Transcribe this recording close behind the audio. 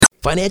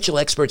Financial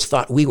experts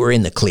thought we were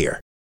in the clear.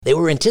 They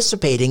were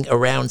anticipating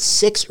around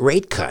 6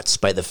 rate cuts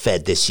by the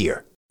Fed this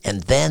year.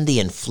 And then the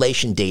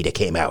inflation data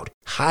came out,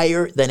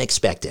 higher than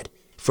expected.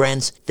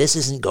 Friends, this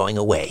isn't going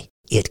away.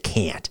 It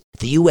can't.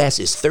 The U.S.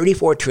 is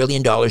 $34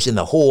 trillion in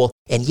the hole,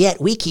 and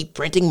yet we keep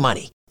printing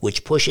money,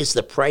 which pushes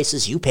the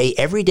prices you pay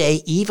every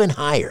day even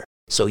higher.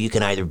 So you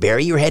can either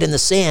bury your head in the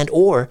sand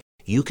or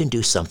you can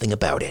do something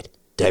about it.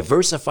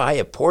 Diversify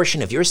a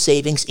portion of your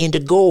savings into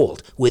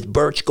gold with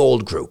Birch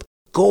Gold Group.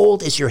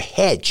 Gold is your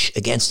hedge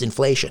against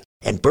inflation,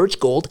 and Birch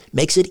Gold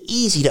makes it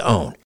easy to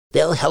own.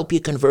 They'll help you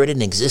convert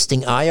an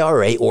existing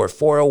IRA or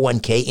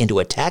 401k into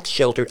a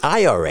tax-sheltered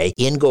IRA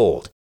in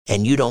gold,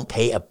 and you don't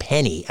pay a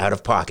penny out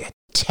of pocket.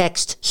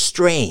 Text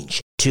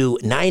STRANGE to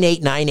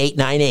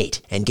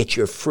 989898 and get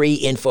your free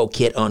info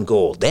kit on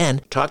gold. Then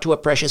talk to a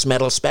precious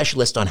metal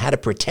specialist on how to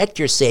protect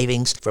your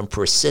savings from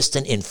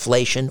persistent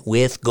inflation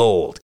with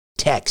gold.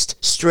 Text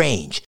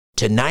STRANGE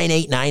to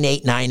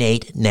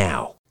 989898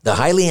 now. The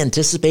highly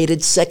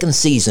anticipated second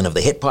season of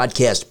the hit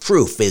podcast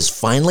Proof is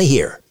finally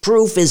here.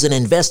 Proof is an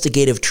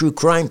investigative true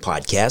crime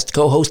podcast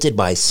co-hosted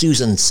by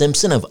Susan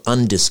Simpson of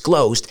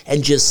Undisclosed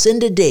and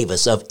Jacinda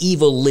Davis of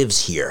Evil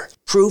Lives Here.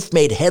 Proof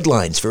made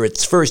headlines for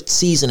its first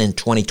season in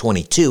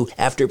 2022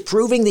 after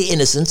proving the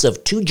innocence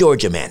of 2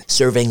 Georgia men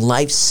serving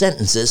life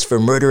sentences for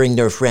murdering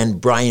their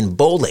friend Brian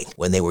Bowling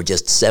when they were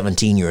just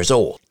 17 years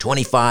old.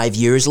 25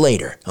 years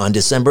later, on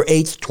December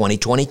 8,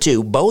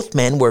 2022, both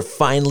men were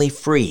finally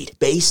freed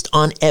based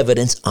on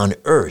evidence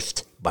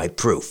unearthed by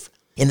Proof.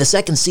 In the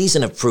second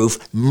season of Proof,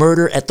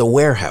 Murder at the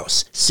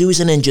Warehouse,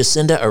 Susan and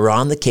Jacinda are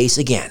on the case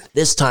again,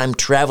 this time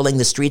traveling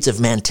the streets of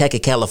Manteca,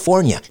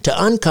 California,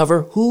 to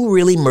uncover who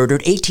really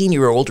murdered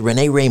 18-year-old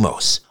Renee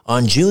Ramos.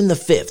 On June the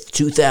 5th,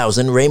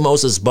 2000,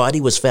 Ramos's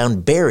body was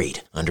found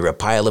buried under a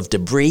pile of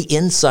debris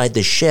inside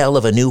the shell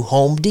of a new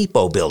Home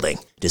Depot building.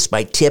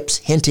 Despite tips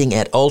hinting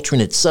at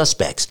alternate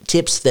suspects,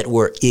 tips that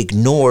were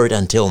ignored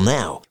until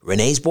now,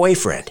 Renee's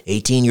boyfriend,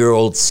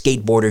 18-year-old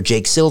skateboarder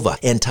Jake Silva,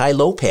 and Ty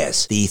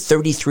Lopez, the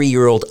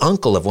 33-year-old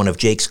uncle of one of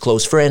Jake's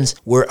close friends,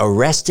 were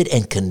arrested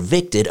and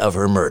convicted of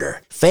her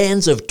murder.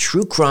 Fans of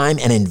true crime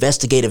and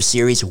investigative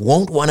series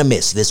won't want to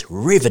miss this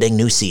riveting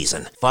new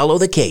season. Follow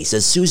the case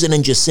as Susan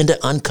and Jacinda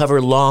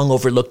uncover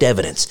long-overlooked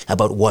evidence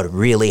about what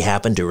really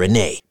happened to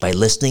Renee by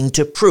listening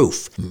to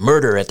Proof,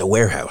 Murder at the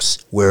Warehouse,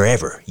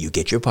 wherever you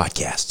get your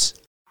podcasts.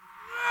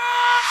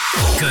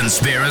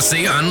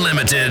 Conspiracy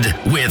Unlimited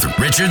with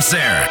Richard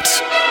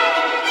Syrett.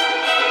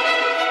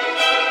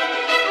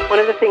 One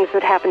of the things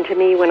that happened to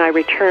me when I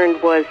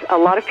returned was a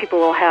lot of people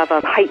will have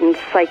a heightened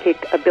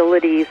psychic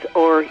abilities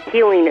or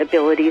healing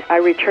abilities. I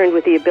returned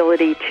with the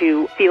ability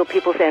to feel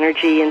people's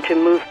energy and to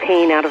move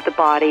pain out of the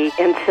body.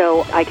 And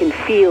so I can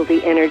feel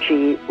the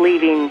energy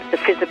leaving the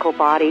physical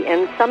body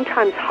and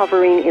sometimes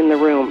hovering in the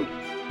room.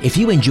 If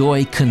you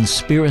enjoy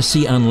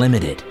Conspiracy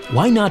Unlimited,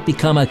 why not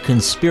become a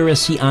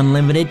Conspiracy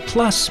Unlimited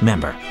Plus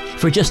member?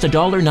 For just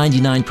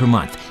 $1.99 per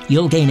month,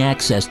 you'll gain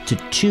access to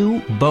 2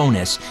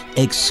 bonus,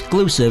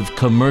 exclusive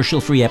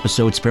commercial-free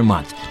episodes per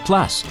month,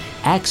 plus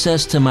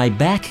access to my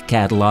back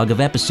catalog of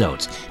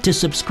episodes. To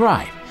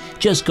subscribe,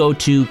 just go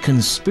to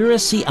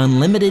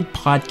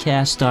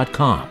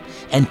conspiracyunlimitedpodcast.com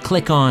and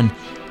click on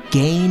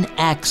Gain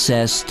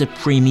Access to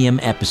Premium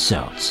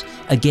Episodes.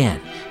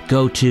 Again,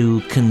 go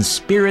to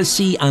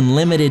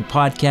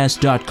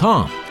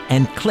conspiracyunlimitedpodcast.com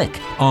and click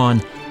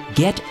on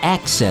Get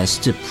Access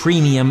to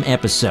Premium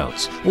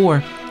Episodes,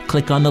 or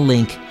click on the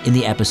link in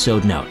the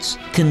episode notes.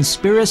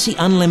 Conspiracy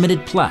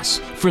Unlimited Plus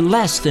for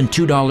less than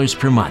 $2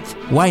 per month.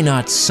 Why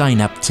not sign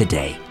up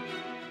today?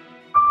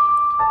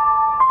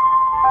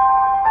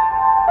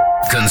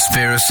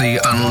 Conspiracy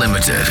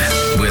Unlimited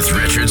with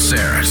Richard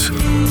Syrett.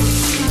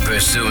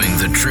 Pursuing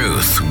the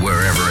truth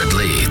wherever it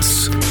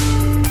leads.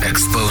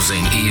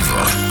 Exposing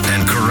evil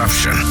and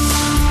corruption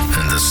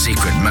and the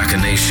secret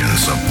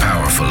machinations of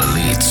powerful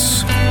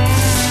elites.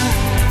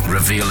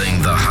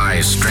 Revealing the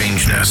high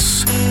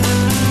strangeness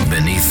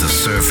beneath the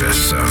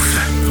surface of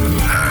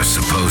our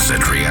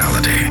supposed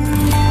reality.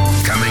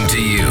 Coming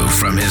to you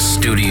from his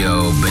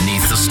studio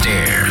beneath the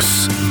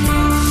stairs,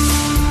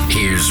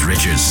 here's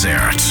Richard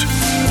Syrett.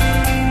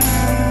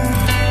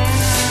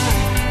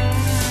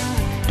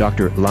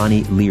 Dr.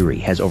 Lonnie Leary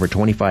has over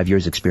 25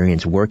 years'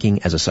 experience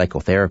working as a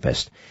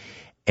psychotherapist,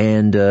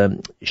 and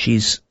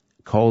she's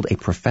called a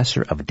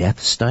professor of death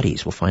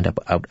studies. We'll find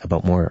out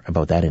about more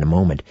about that in a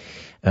moment.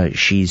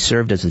 She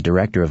served as the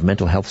director of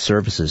mental health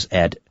services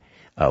at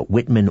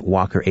Whitman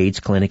Walker AIDS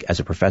Clinic,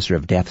 as a professor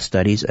of death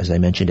studies, as I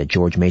mentioned, at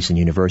George Mason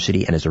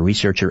University, and as a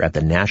researcher at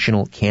the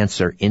National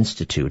Cancer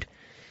Institute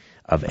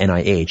of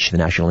NIH, the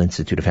National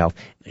Institute of Health.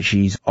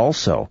 She's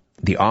also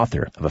the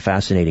author of a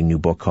fascinating new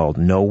book called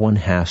No One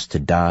Has to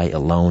Die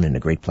Alone, and a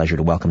great pleasure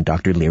to welcome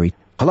Dr. Leary.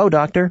 Hello,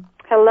 Doctor.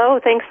 Hello,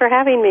 thanks for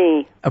having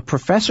me. A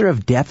professor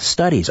of death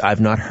studies.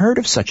 I've not heard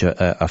of such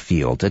a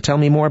field. Tell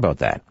me more about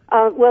that.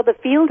 Well, the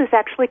field is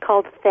actually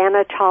called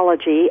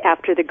thanatology,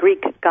 after the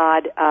Greek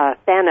god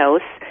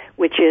Thanos,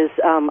 which is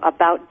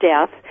about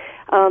death.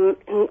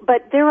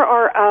 But there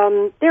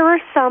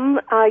are some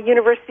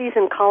universities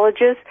and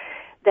colleges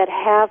that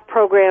have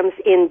programs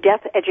in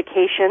death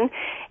education.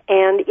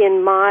 And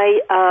in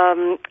my,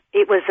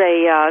 it was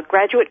a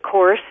graduate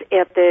course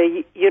at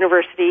the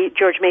university,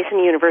 George Mason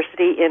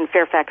University in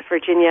Fairfax,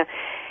 Virginia.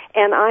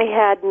 And I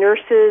had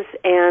nurses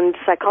and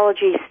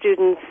psychology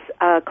students,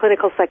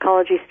 clinical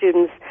psychology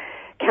students,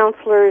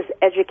 counselors,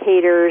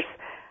 educators,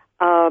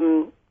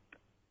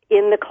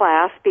 in the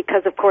class,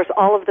 because of course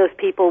all of those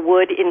people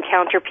would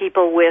encounter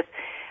people with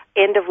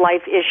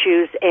end-of-life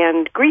issues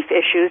and grief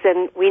issues,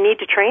 and we need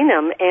to train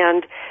them.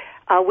 And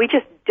we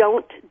just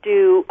don't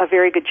do a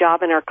very good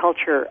job in our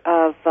culture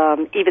of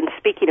even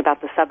speaking about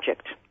the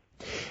subject.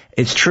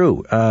 It's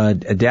true.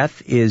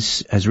 Death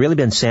has really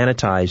been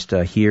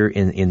sanitized here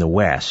in the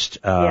West,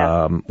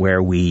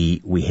 where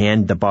we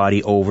hand the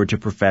body over to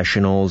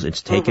professionals.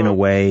 It's taken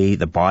away.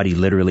 The body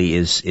literally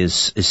is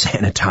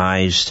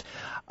sanitized.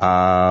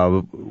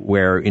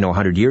 Where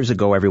 100 years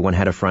ago everyone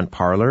had a front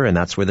parlor, and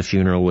that's where the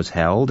funeral was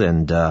held.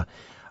 And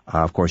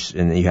of course,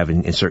 and you have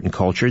in certain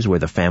cultures where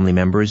the family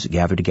members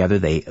gather together,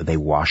 they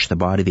wash the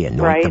body, they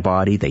anoint the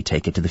body, they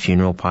take it to the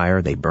funeral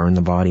pyre, they burn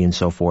the body, and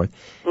so forth.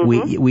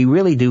 We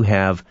really do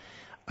have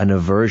an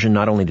aversion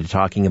not only to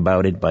talking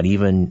about it, but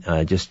even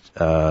just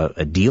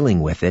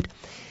dealing with it.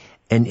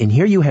 And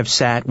here you have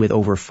sat with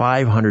over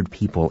 500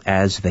 people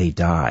as they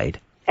died.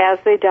 As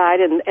they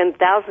died, and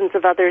thousands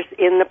of others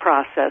in the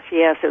process.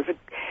 Yes, it was the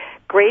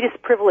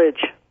greatest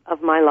privilege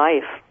of my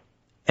life.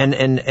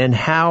 And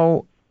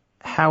how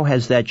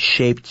has that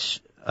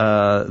shaped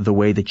the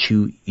way that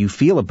you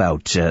feel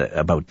about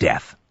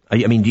death? Are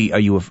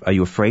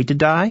you afraid to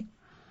die?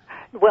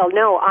 Well,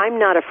 no, I'm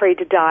not afraid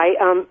to die.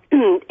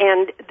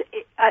 And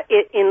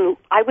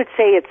I would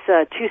say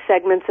it's two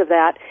segments of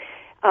that.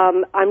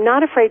 I'm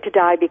not afraid to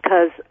die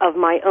because of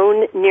my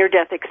own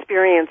near-death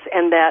experience,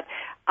 and that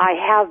I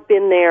have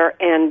been there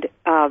and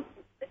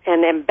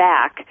am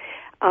back.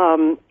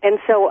 And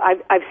so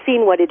I've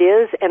seen what it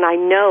is, and I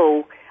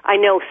know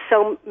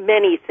so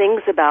many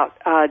things about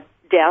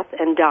death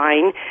and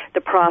dying,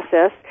 the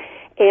process.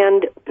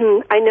 And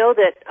I know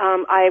that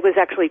I was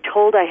actually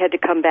told I had to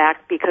come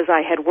back because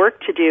I had work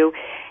to do,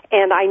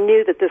 and I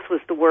knew that this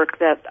was the work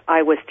that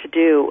I was to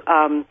do.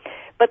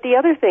 But the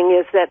other thing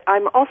is that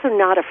I'm also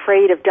not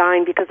afraid of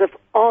dying because of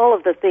all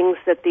of the things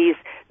that these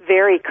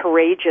very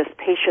courageous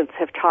patients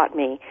have taught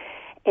me.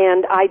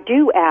 And I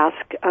do ask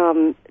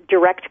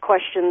direct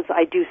questions.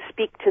 I do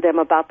speak to them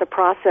about the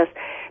process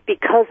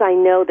because I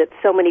know that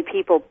so many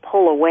people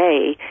pull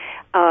away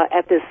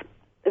at this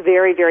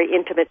very, very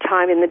intimate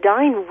time. And the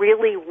dying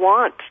really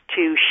want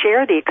to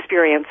share the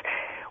experience.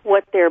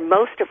 What they're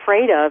most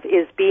afraid of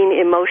is being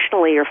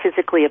emotionally or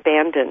physically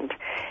abandoned.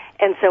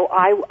 And so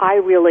I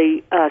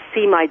really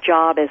see my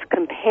job as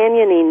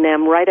companioning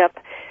them right up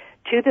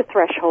to the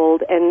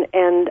threshold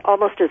and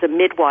almost as a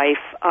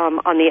midwife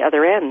on the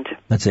other end.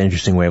 That's an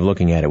interesting way of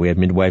looking at it. We have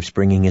midwives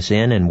bringing us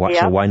in, and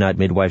so why not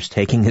midwives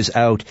taking us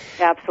out?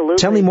 Absolutely.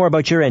 Tell me more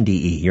about your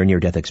NDE, your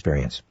near-death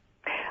experience.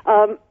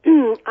 I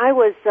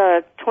was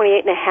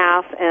 28 and a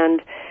half and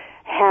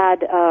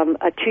had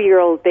a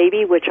 2-year-old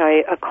baby, which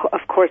I,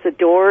 of course,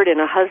 adored,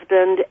 and a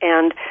husband,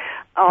 and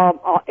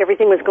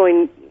everything was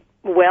going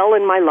well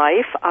in my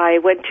life. I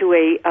went to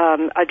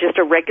just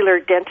a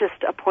regular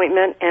dentist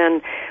appointment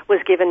and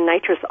was given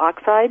nitrous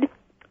oxide.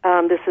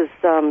 This is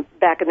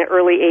back in the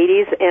early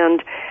 80s,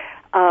 and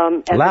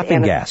as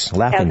laughing gas,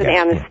 an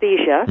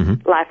anesthesia, yeah.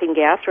 Laughing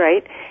gas,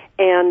 right?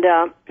 And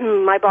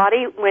my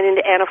body went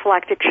into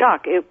anaphylactic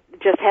shock. It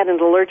just had an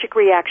allergic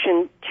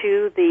reaction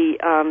to the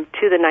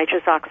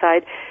nitrous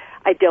oxide.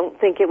 I don't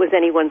think it was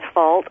anyone's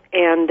fault,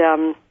 and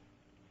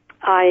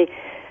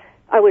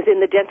I was in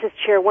the dentist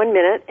chair 1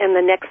 minute, and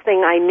the next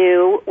thing I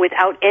knew,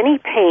 without any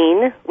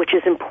pain, which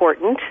is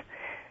important,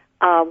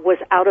 was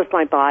out of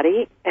my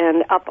body,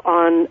 and up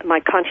on my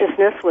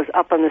consciousness was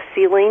up on the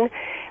ceiling,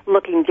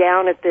 looking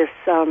down at this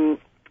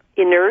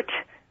inert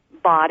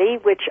body,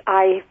 which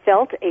I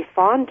felt a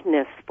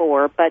fondness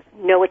for, but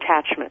no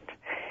attachment.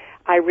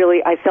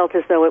 I felt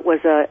as though it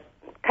was a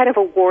kind of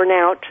a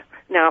worn-out,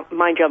 now,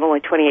 mind you, I'm only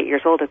 28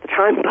 years old at the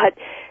time, but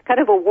kind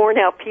of a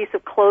worn-out piece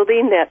of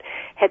clothing that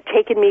had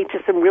taken me to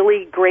some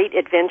really great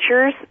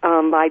adventures.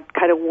 I'd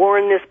kind of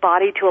worn this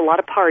body to a lot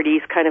of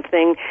parties kind of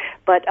thing,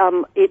 but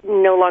it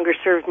no longer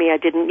served me. I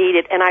didn't need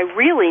it, and I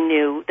really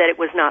knew that it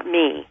was not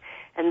me,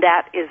 and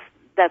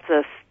that's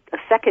a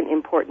second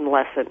important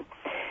lesson.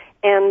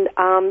 And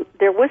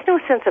there was no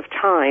sense of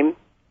time,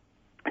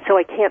 so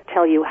I can't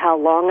tell you how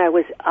long I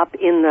was up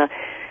in the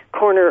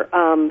corner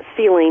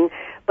ceiling,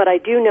 but I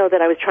do know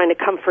that I was trying to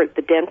comfort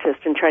the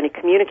dentist and trying to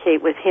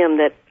communicate with him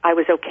that I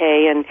was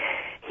okay and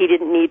he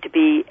didn't need to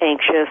be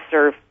anxious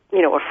or,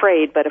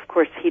 afraid, but of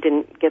course he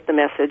didn't get the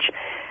message.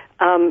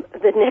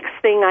 The next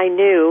thing I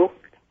knew,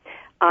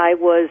 I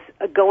was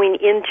going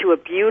into a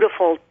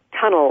beautiful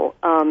tunnel,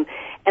 and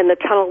the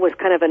tunnel was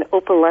kind of an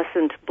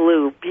opalescent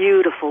blue,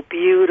 beautiful,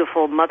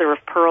 beautiful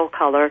mother-of-pearl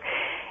color,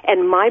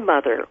 and my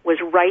mother was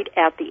right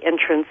at the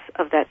entrance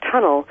of that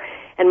tunnel,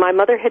 and my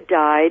mother had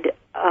died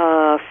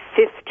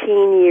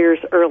 15 years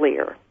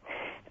earlier.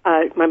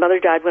 My mother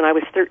died when I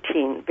was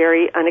 13,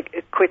 very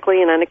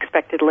quickly and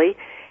unexpectedly.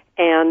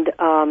 And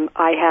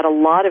I had a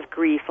lot of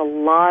grief, a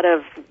lot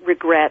of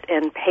regret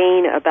and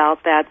pain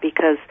about that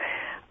because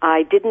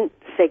I didn't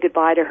say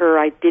goodbye to her.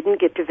 I didn't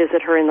get to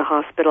visit her in the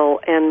hospital,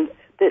 and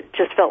it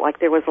just felt like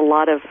there was a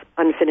lot of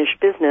unfinished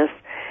business.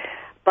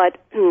 But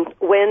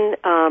when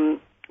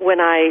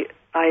I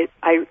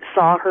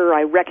saw her,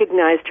 I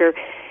recognized her.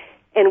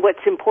 And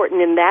what's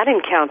important in that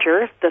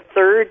encounter, the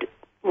third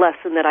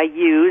lesson that I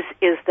use,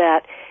 is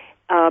that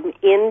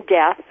in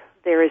death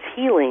there is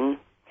healing,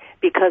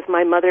 because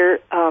my mother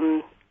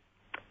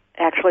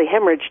actually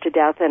hemorrhaged to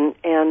death and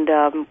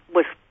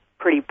was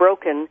pretty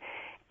broken.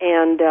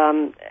 And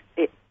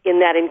in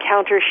that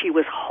encounter, she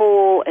was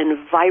whole and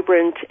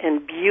vibrant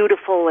and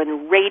beautiful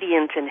and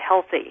radiant and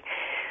healthy.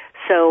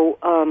 So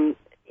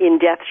in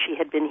death, she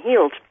had been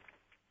healed.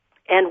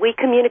 And we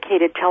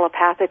communicated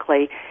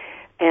telepathically.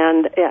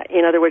 And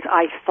in other words,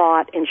 I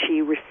thought and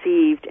she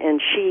received,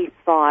 and she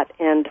thought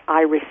and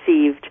I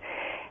received.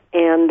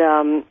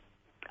 And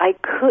I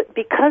could,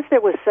 because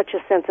there was such a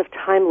sense of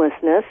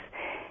timelessness,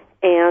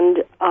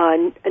 and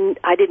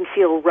I didn't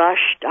feel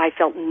rushed. I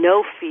felt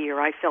no fear.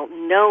 I felt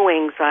no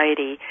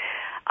anxiety.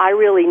 I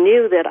really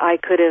knew that I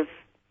could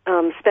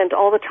have spent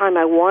all the time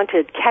I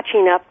wanted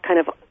catching up kind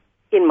of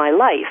in my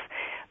life.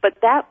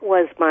 But that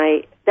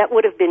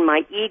would have been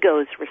my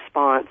ego's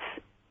response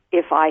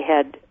if I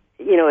had,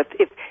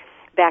 if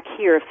back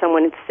here, if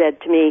someone had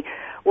said to me,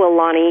 well,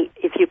 Lonnie,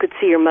 if you could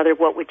see your mother,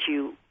 what would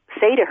you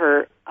say to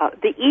her?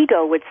 The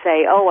ego would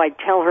say, I'd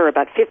tell her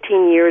about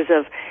 15 years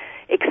of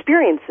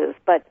experiences.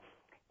 But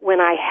when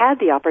I had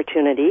the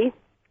opportunity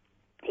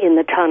in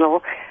the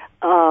tunnel,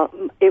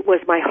 it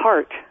was my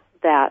heart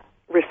that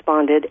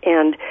responded.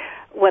 And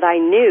what I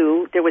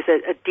knew, there was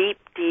a deep,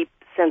 deep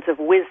sense of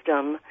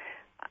wisdom,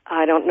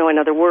 I don't know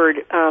another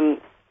word,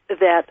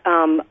 that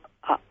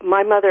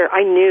my mother,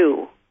 I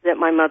knew that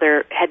my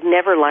mother had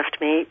never left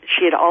me.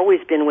 She had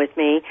always been with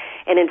me.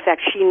 And in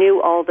fact, she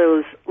knew all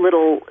those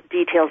little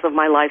details of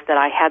my life that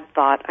I had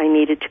thought I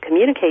needed to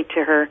communicate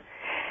to her.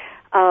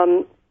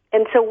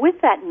 And so with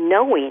that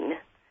knowing,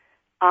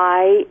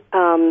 I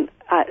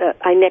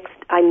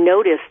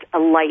noticed a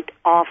light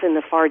off in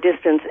the far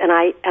distance, and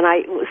I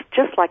was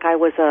just like I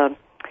was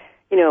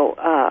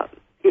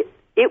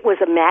it was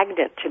a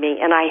magnet to me,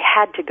 and I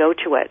had to go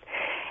to it.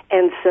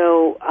 And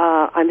so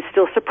I'm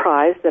still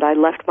surprised that I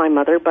left my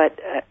mother, but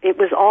it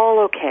was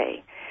all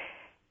okay.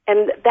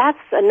 And that's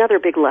another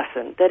big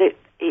lesson, that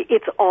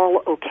it's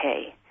all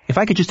okay. If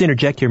I could just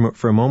interject here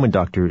for a moment,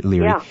 Dr.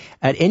 Leary. Yeah.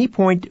 At any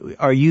point,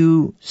 are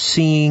you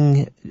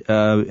seeing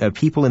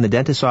people in the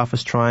dentist's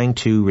office trying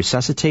to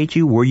resuscitate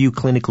you? Were you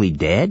clinically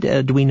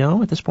dead? Do we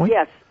know at this point?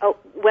 Yes.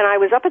 When I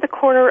was up at the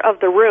corner of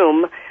the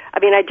room, I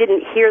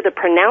didn't hear the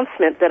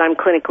pronouncement that I'm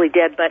clinically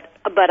dead,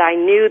 but I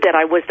knew that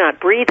I was not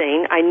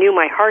breathing. I knew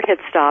my heart had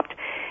stopped,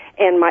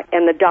 and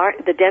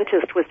the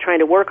dentist was trying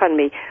to work on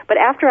me. But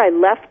after I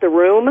left the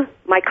room,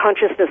 my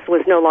consciousness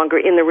was no longer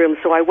in the room,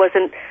 so I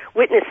wasn't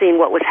witnessing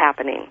what was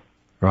happening.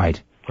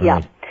 Right.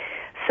 Yeah.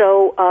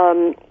 So,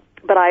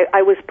 but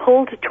I was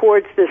pulled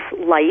towards this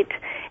light,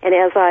 and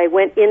as I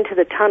went into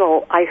the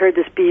tunnel, I heard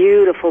this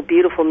beautiful,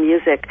 beautiful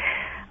music,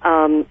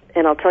 and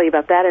I'll tell you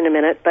about that in a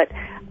minute, but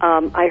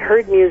I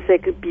heard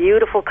music,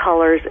 beautiful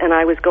colors, and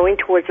I was going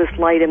towards this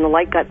light, and the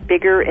light got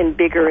bigger and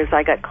bigger as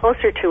I got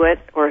closer to it,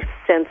 or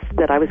sensed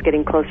that I was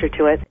getting closer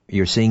to it.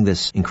 You're seeing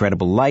this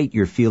incredible light,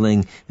 you're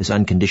feeling this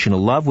unconditional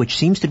love, which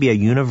seems to be a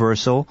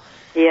universal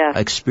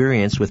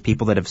experience with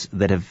people that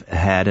have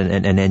had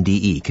an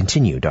NDE.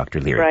 Continue,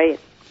 Dr. Leary.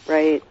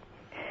 Right.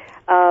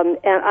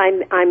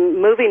 And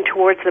I'm moving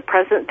towards the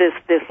present,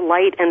 this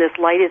light, and this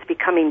light is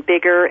becoming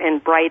bigger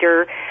and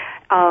brighter.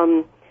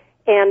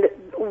 And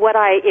what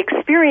I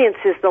experience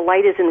is the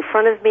light is in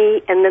front of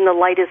me, and then the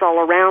light is all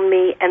around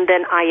me, and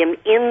then I am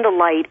in the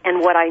light,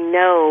 and what I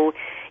know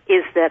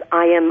is that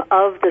I am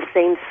of the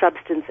same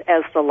substance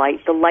as the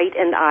light. The light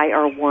and I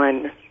are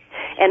one.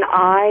 And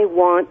I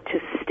want to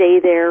stay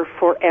there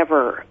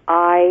forever.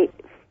 I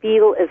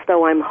feel as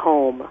though I'm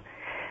home.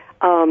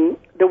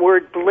 The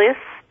word bliss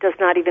does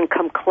not even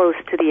come close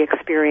to the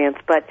experience,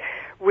 but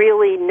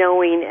really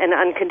knowing an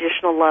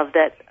unconditional love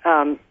that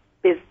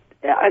is,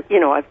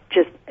 I've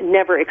just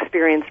never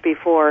experienced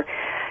before.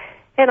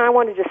 And I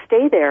wanted to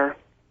stay there.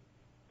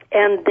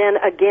 And then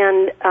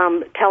again,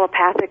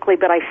 telepathically,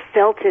 but I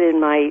felt it in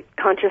my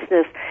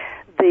consciousness,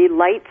 the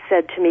light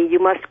said to me, "You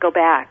must go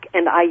back."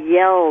 And I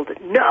yelled,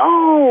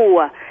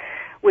 "No!"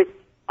 with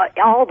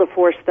all the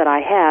force that I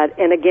had.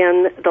 And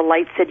again, the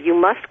light said, "You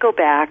must go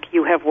back.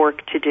 You have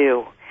work to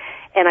do."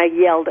 And I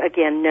yelled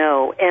again,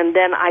 "No." And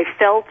then I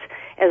felt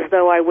as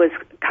though I was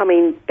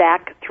coming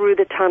back through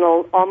the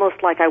tunnel,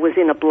 almost like I was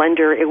in a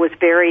blender. It was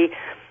very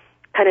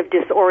kind of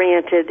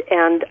disoriented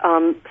and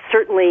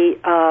certainly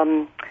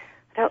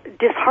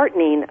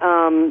disheartening.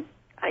 I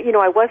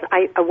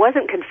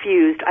wasn't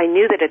confused. I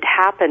knew that it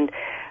happened,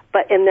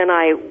 and then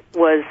I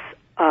was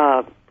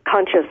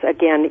conscious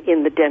again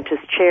in the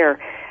dentist chair.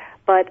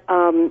 But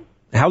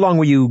how long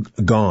were you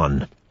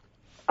gone?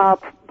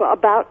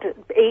 About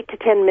 8 to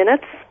 10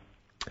 minutes.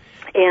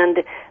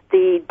 And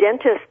the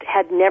dentist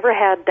had never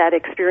had that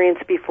experience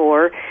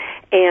before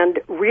and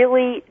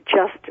really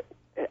just,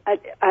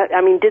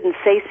 didn't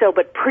say so,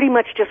 but pretty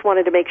much just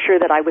wanted to make sure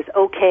that I was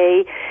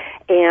okay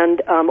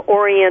and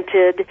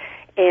oriented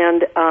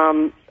and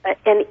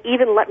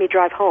even let me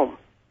drive home.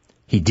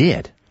 He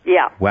did?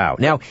 Yeah. Wow.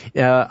 Now,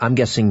 I'm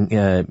guessing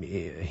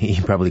he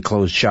probably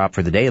closed shop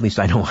for the day. At least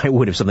I know I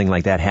would if something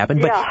like that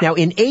happened. Yeah. But now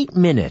in 8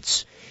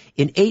 minutes,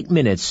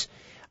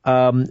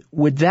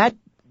 would that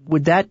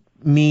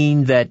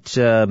mean that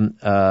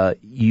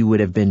you would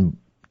have been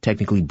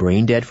technically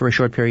brain dead for a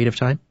short period of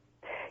time?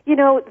 You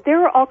know,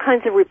 there are all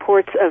kinds of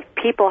reports of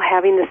people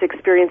having this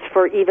experience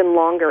for even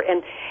longer,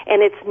 and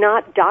it's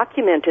not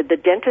documented. The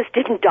dentist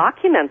didn't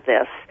document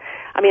this.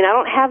 I mean, I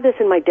don't have this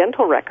in my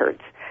dental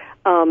records.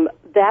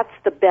 That's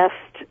the best,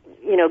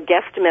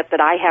 guesstimate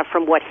that I have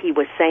from what he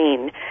was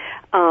saying.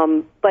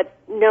 But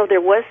no,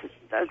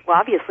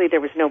 obviously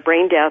there was no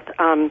brain death.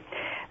 And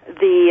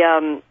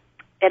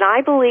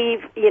I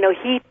believe,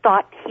 he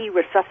thought he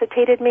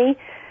resuscitated me.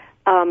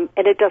 And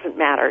it doesn't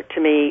matter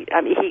to me.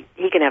 I mean,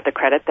 he can have the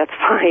credit. That's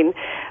fine.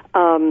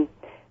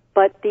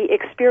 But the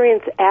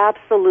experience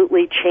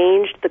absolutely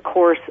changed the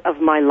course of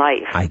my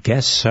life. I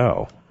guess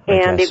so.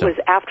 It was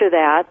after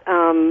that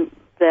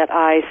that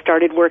I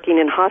started working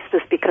in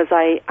hospice because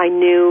I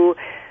knew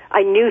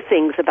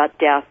things about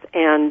death,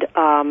 and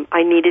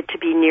I needed to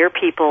be near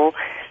people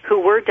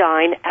who were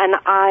dying, and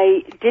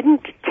I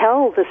didn't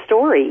tell the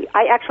story.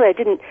 I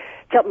didn't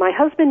tell. My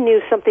husband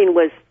knew something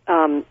was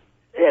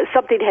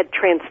something had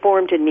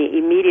transformed in me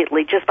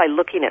immediately just by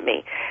looking at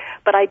me.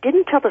 But I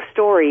didn't tell the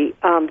story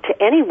to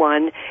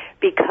anyone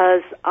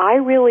because I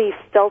really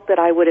felt that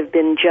I would have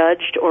been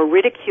judged or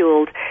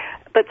ridiculed,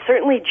 but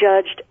certainly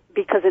judged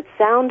because it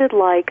sounded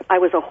like I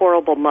was a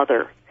horrible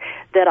mother,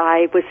 that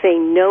I was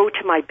saying no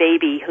to my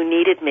baby who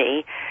needed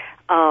me,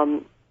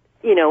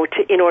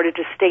 in order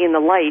to stay in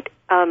the light.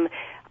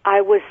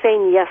 I was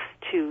saying yes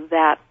to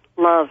that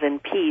love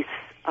and peace.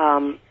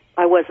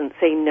 I wasn't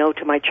saying no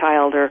to my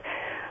child or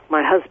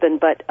my husband,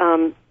 but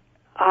I'm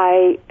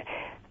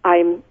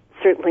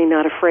certainly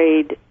not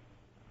afraid.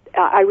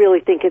 I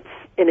really think it's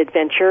an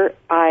adventure.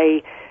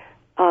 I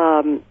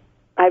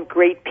have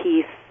great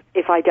peace.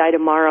 If I die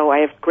tomorrow, I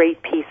have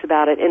great peace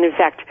about it. And in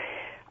fact,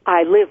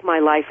 I live my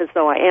life as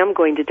though I am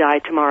going to die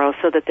tomorrow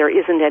so that there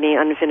isn't any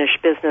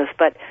unfinished business.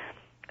 But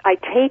I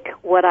take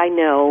what I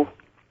know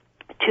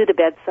to the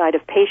bedside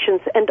of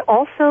patients and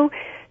also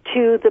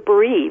to the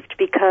bereaved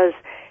because,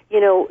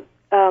 to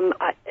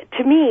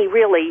me,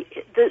 really,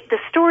 the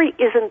story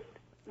isn't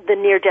the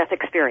near-death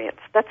experience.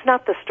 That's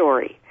not the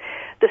story.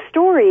 The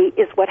story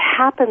is what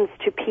happens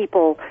to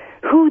people,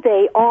 who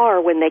they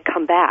are when they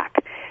come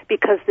back,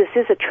 because this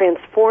is a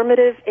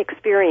transformative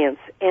experience,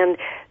 and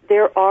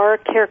there are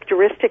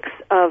characteristics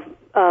of,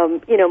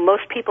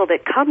 most people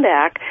that come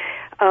back,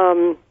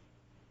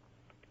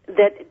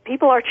 that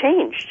people are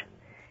changed.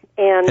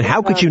 And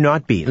how could you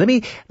not be? Let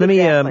me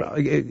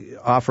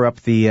offer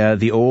up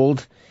the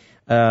old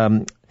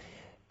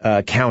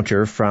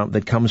counter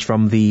that comes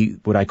from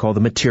what I call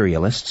the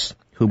materialists,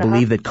 who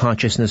believe that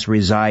consciousness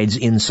resides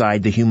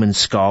inside the human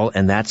skull,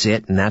 and that's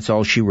it, and that's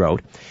all she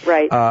wrote.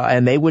 Right.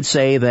 And they would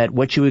say that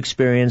what you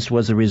experienced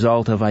was a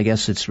result of, I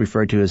guess it's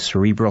referred to as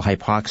cerebral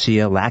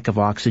hypoxia, lack of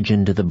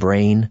oxygen to the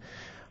brain.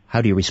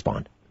 How do you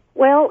respond?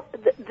 Well,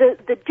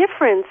 the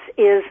difference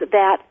is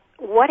that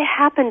what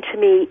happened to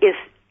me is,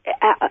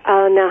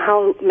 now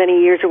how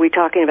many years are we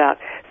talking about?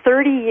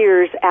 30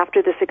 years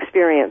after this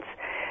experience.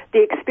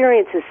 The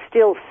experience is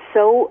still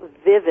so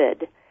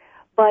vivid,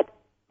 but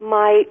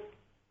my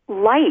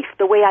life,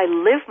 the way I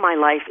live my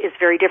life, is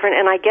very different,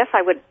 and I guess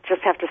I would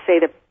just have to say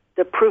that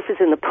the proof is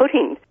in the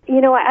pudding.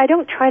 I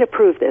don't try to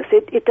prove this.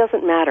 It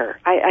doesn't matter.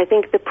 I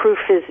think the proof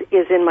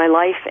is in my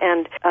life,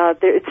 and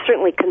it's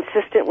certainly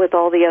consistent with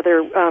all the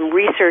other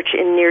research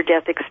in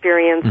near-death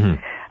experience.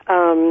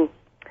 Mm-hmm.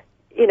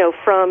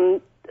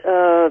 From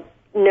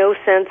no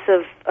sense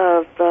of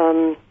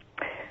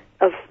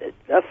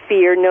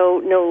fear,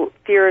 no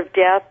fear of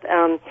death.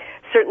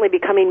 Certainly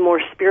becoming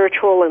more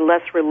spiritual and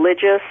less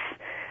religious.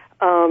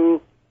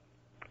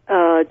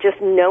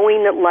 Just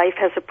knowing that life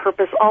has a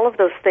purpose, all of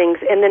those things,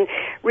 and then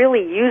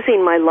really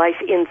using my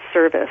life in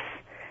service.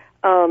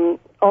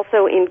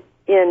 Also in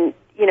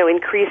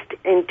increased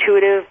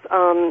intuitive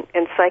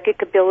and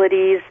psychic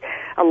abilities,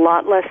 a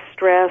lot less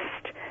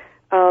stressed,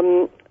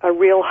 a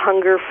real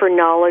hunger for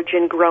knowledge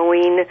and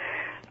growing.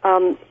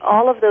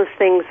 All of those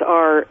things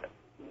are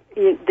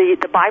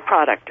the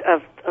byproduct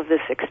of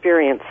this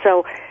experience.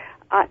 So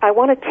I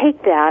want to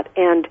take that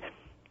and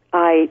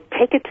I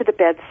take it to the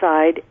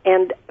bedside,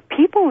 and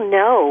people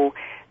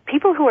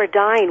who are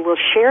dying will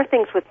share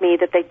things with me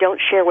that they don't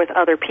share with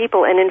other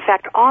people. And in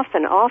fact,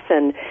 often,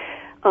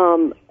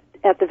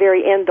 at the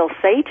very end, they'll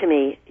say to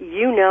me,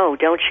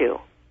 don't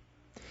you?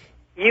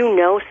 You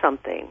know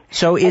something.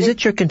 So is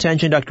it your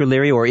contention, Dr.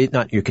 Leary, or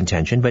not your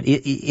contention, but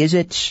is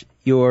it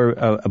your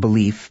a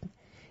belief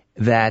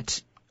that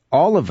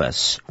all of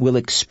us will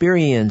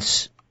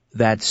experience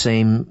that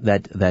same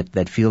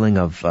that feeling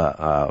of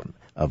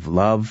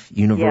love,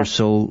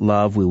 universal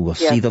love. We will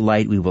see the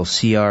light. We will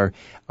see our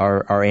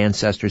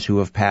ancestors who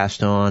have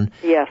passed on.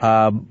 Yes.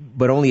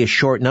 But only a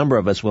short number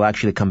of us will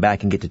actually come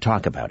back and get to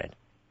talk about it.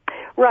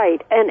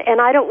 Right.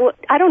 And I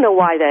don't know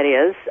why that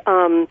is.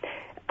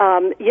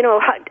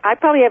 I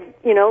probably have,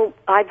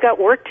 I've got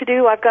work to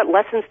do. I've got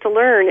lessons to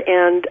learn.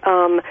 And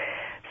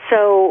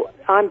so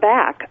I'm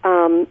back.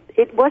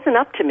 It wasn't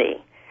up to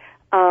me.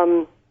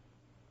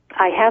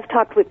 I have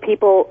talked with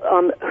people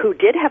who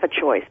did have a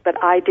choice,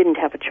 but I didn't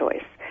have a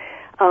choice.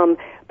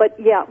 But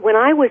yeah, when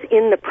I was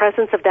in the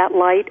presence of that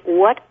light,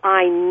 what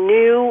I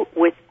knew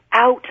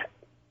without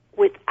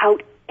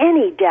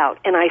any doubt,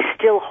 and I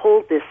still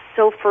hold this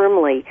so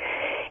firmly,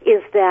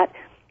 is that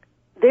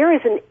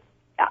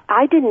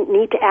I didn't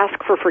need to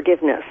ask for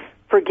forgiveness.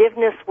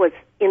 Forgiveness was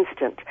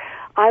instant.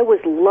 I was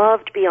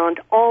loved beyond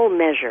all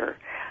measure.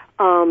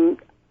 And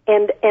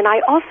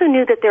I also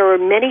knew that there were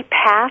many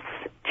paths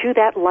to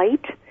that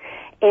light.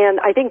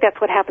 And I think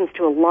that's what happens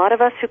to a lot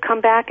of us who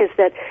come back, is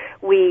that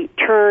we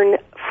turn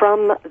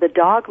from the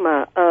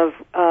dogma of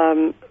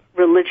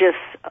religious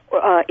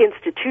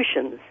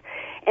institutions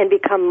and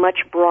become much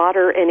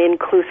broader and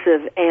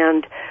inclusive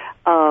and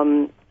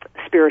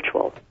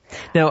spiritual.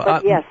 Now,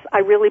 but yes, I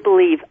really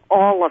believe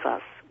all of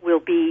us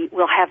will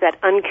have that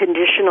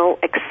unconditional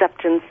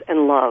acceptance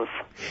and love.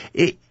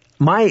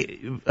 My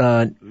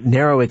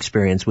narrow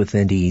experience with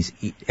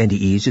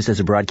NDEs, just as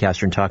a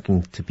broadcaster and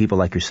talking to people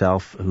like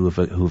yourself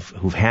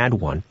who've had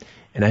one,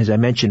 and as I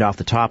mentioned off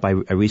the top, I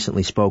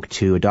recently spoke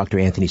to Dr.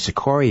 Anthony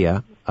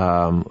Sikoria,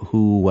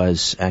 who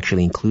was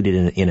actually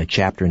included in a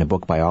chapter in a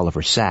book by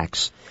Oliver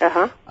Sacks.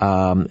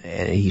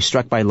 He's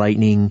struck by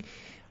lightning,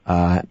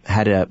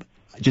 had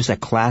just a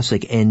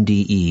classic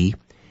NDE,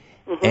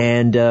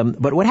 and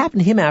but what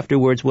happened to him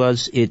afterwards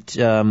was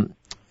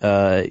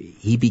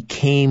he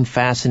became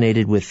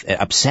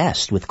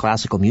obsessed with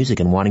classical music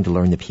and wanting to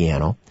learn the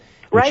piano.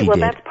 Right. Well,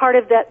 that's part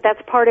of that.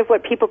 That's part of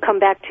what people come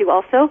back to.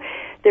 Also,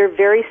 they're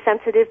very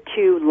sensitive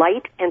to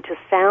light and to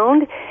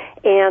sound,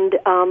 and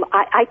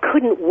I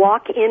couldn't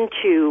walk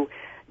into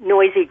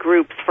noisy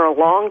groups for a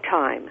long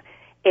time,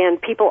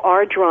 and people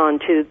are drawn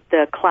to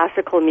the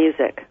classical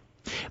music.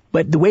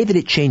 But the way that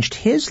it changed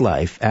his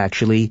life,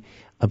 actually,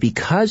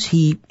 because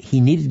he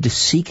needed to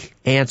seek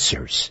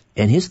answers,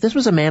 and this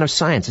was a man of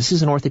science. This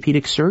is an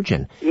orthopedic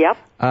surgeon. Yep.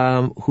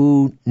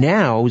 Who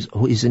now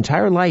his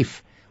entire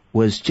life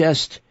was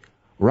just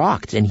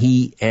rocked, and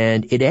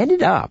it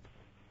ended up,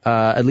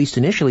 at least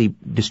initially,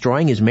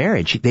 destroying his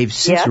marriage. They've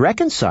since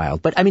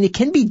reconciled, but I mean, it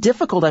can be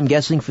difficult, I'm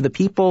guessing, for the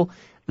people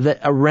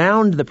that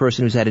around the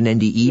person who's had an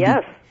NDE.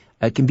 Yes.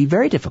 It can be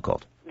very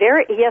difficult.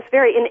 Very.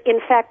 In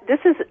fact, this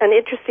is an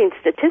interesting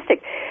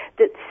statistic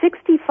that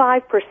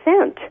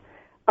 65%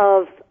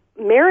 of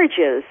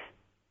marriages,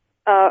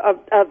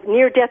 of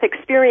near-death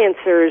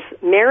experiencers'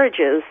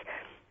 marriages,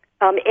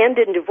 end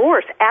in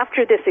divorce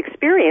after this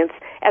experience,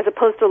 as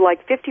opposed to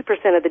like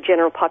 50% of the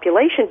general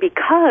population,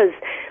 because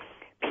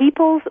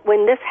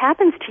when this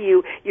happens to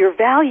you, your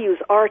values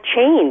are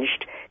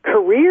changed,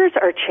 careers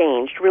are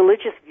changed,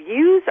 religious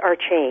views are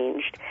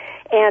changed.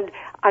 And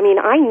I mean,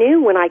 I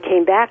knew when I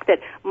came back that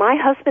my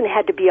husband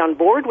had to be on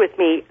board with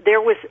me.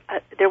 There wasn't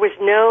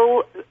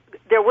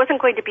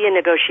going to be a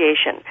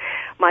negotiation.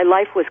 My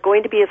life was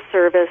going to be a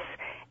service,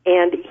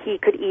 and he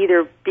could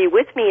either be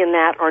with me in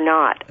that or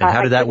not. And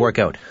how did that work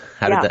out?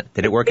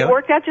 Did it work out? It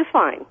worked out just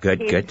fine.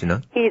 Good to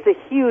know. He's a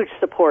huge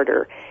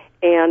supporter,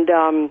 and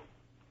on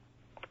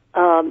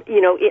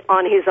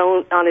his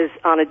own,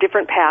 on a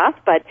different path,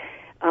 but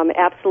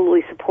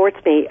absolutely supports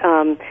me.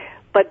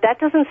 But that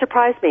doesn't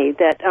surprise me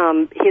that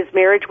his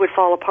marriage would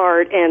fall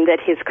apart and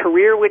that his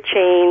career would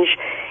change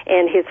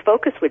and his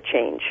focus would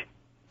change.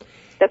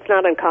 That's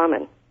not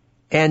uncommon.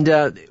 And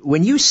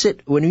when you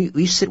sit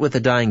with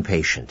a dying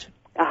patient,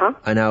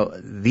 now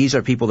these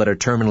are people that are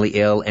terminally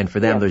ill, and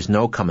for them there's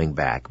no coming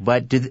back.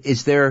 But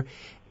is there,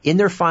 in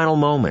their final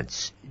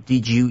moments, do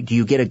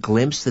you get a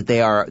glimpse that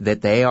they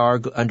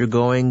are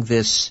undergoing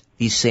these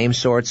same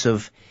sorts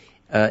of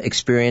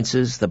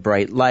experiences, the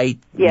bright light,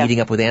 meeting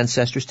up with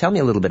ancestors? Tell me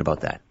a little bit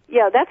about that.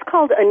 Yeah, that's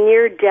called a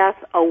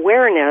near-death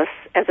awareness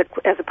as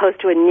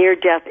opposed to a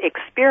near-death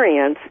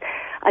experience.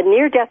 A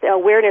near-death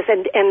awareness,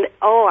 and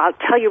I'll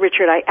tell you,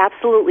 Richard, I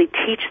absolutely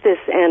teach this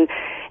and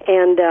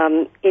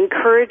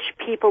encourage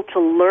people to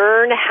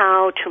learn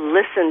how to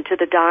listen to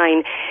the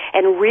dying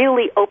and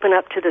really open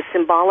up to the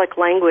symbolic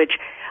language.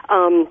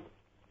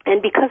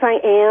 And because I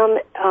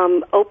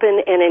am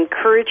open and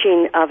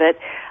encouraging of it,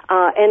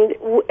 and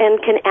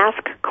can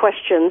ask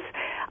questions,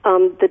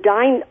 the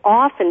dying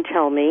often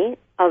tell me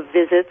of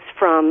visits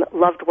from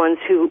loved ones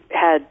who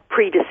had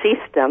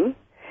predeceased them.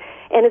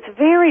 And it's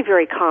very,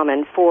 very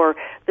common for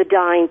the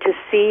dying to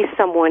see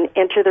someone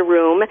enter the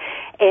room.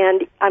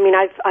 And I mean,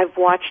 I've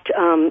watched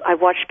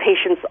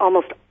patients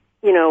almost,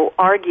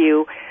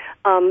 argue,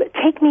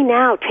 take me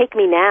now,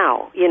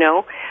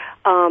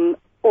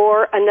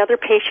 or another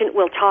patient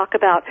will talk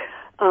about,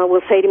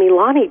 will say to me,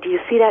 Lonnie, do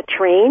you see that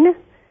train?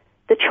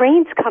 The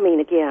train's coming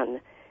again.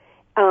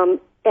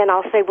 And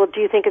I'll say, well, do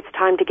you think it's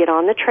time to get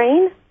on the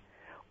train?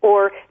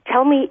 Or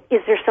tell me,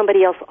 is there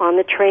somebody else on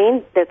the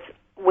train that's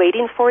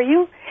waiting for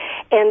you?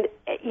 And,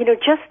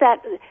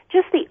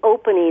 just the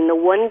opening, the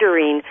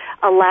wondering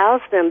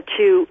allows them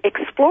to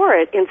explore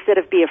it instead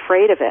of be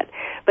afraid of it.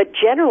 But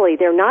generally,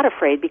 they're not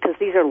afraid because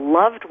these are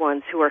loved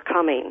ones who are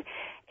coming.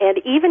 And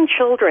even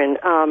children,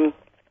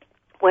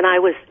 when I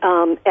was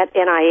at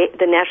NIH,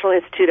 the National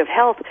Institute of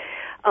Health,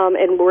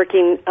 and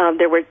working,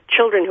 there were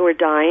children who were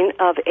dying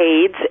of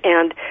AIDS,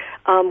 and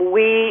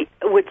we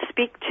would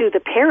speak to the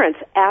parents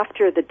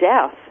after the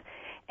death.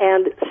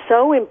 And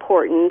so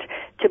important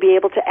to be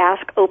able to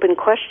ask open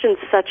questions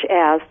such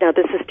as, now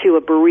this is to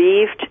a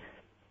bereaved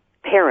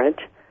parent,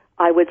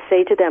 I would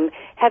say to them,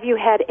 have you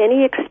had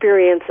any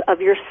experience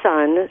of your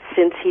son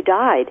since he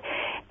died?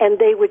 And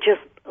they would just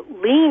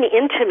lean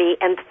into me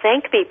and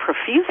thank me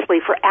profusely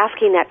for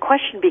asking that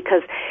question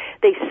because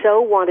they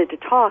so wanted to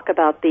talk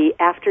about the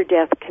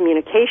after-death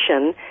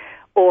communication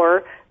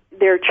or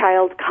their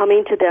child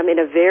coming to them in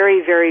a very,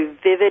 very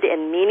vivid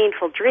and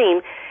meaningful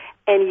dream.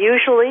 And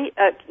usually,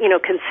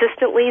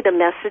 consistently, the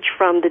message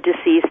from the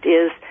deceased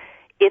is,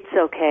 it's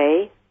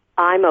okay,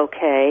 I'm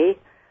okay,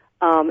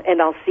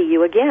 and I'll see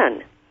you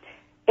again.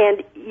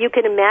 And you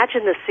can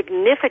imagine the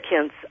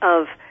significance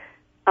of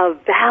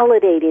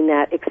validating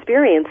that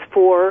experience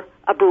for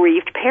a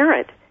bereaved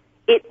parent.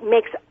 It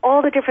makes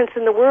all the difference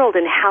in the world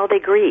in how they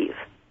grieve.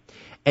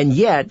 And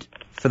yet,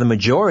 for the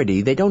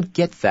majority, they don't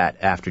get that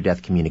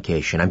after-death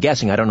communication. I'm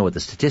guessing, I don't know what the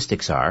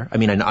statistics are. I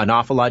mean, an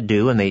awful lot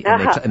do, and they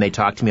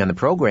talk to me on the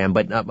program,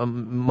 but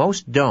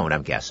most don't,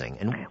 I'm guessing.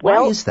 And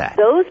why is that?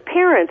 Those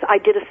parents, I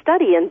did a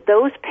study, and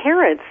those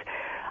parents,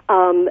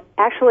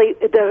 actually,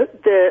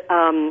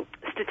 the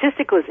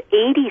statistic was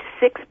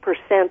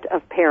 86%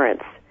 of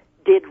parents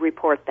did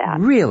report that.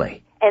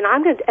 Really? And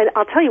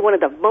I'll tell you one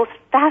of the most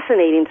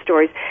fascinating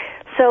stories.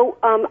 So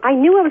I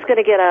knew I was going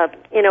to get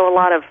a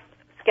lot of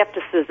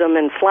skepticism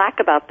and flack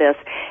about this,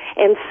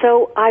 and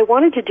so I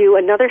wanted to do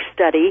another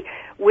study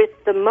with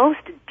the most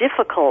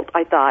difficult,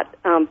 I thought,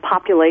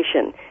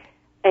 population.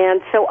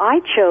 And so I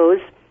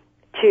chose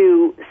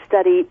to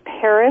study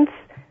parents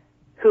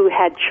who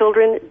had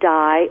children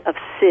die of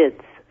SIDS,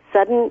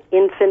 sudden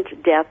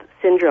infant death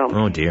syndrome.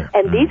 Oh, dear.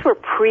 And these were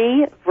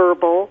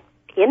pre-verbal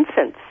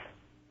infants.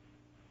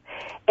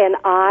 And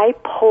I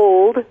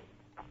polled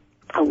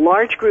a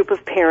large group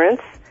of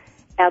parents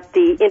at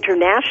the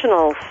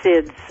International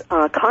SIDS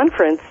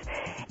conference,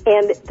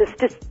 and the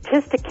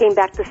statistic came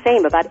back the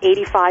same, about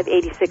 85,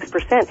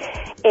 86%.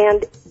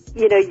 And,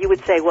 you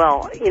would say,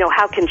 well,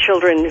 how can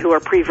children who are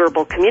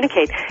pre-verbal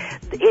communicate?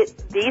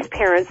 These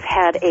parents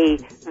had a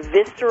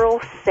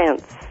visceral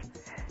sense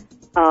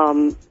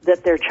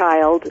that their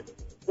child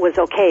was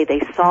okay.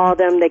 They saw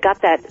them. They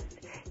got that,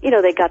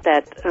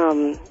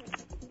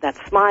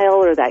 that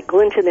smile or that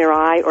glint in their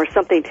eye or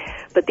something.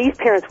 But these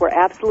parents were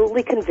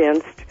absolutely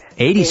convinced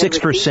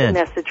 86%.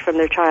 Message from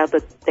their child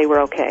that they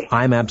were okay.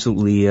 I'm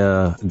absolutely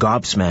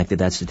gobsmacked at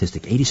that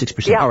statistic.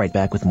 86%. Yeah. All right,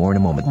 back with more in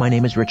a moment. My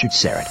name is Richard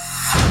Syrett.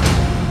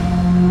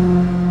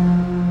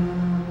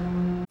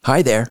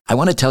 Hi there. I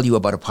want to tell you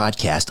about a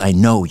podcast I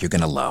know you're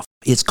going to love.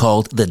 It's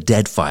called The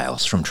Dead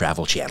Files from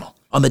Travel Channel.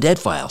 On The Dead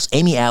Files,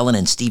 Amy Allen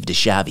and Steve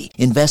DeShavi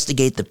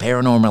investigate the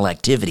paranormal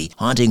activity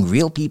haunting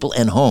real people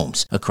and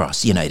homes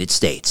across the United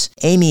States.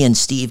 Amy and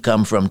Steve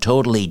come from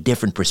totally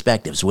different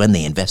perspectives when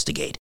they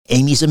investigate.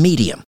 Amy's a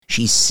medium.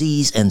 She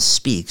sees and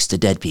speaks to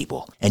dead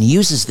people and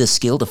uses this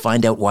skill to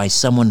find out why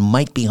someone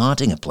might be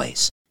haunting a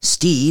place.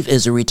 Steve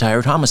is a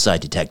retired homicide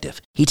detective.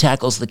 He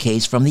tackles the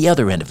case from the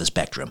other end of the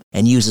spectrum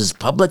and uses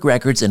public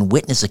records and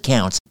witness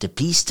accounts to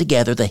piece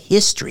together the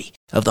history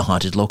of the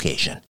haunted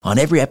location. On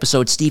every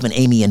episode, Steve and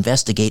Amy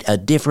investigate a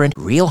different,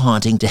 real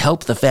haunting to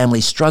help the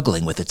family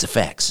struggling with its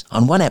effects.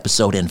 On one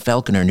episode in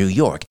Falconer, New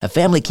York, a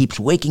family keeps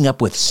waking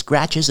up with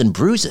scratches and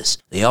bruises.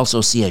 They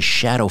also see a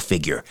shadow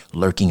figure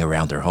lurking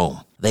around their home.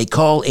 They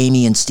call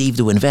Amy and Steve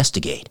to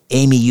investigate.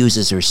 Amy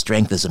uses her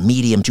strength as a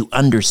medium to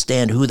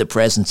understand who the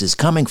presence is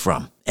coming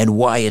from and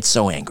why it's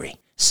so angry.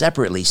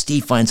 Separately,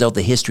 Steve finds out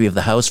the history of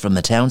the house from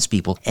the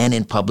townspeople and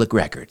in public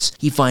records.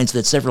 He finds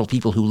that several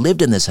people who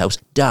lived in this house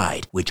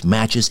died, which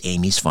matches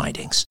Amy's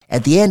findings.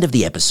 At the end of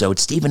the episode,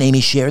 Steve and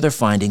Amy share their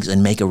findings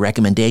and make a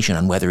recommendation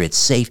on whether it's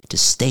safe to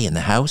stay in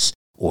the house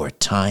or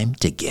time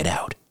to get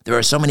out. There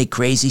are so many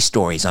crazy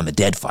stories on The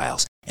Dead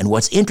Files, and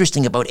what's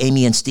interesting about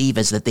Amy and Steve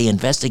is that they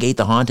investigate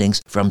the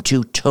hauntings from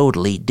two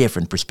totally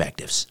different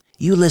perspectives.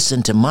 You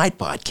listen to my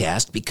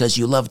podcast because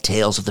you love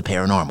tales of the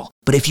paranormal,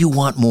 but if you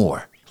want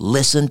more,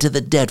 listen to The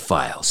Dead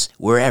Files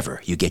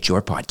wherever you get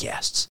your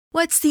podcasts.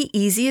 What's the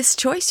easiest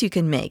choice you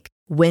can make?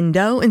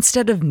 Window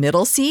instead of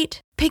middle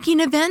seat?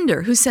 Picking a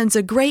vendor who sends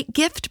a great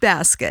gift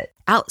basket?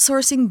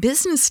 Outsourcing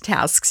business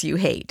tasks you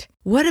hate?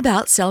 What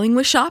about selling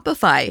with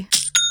Shopify?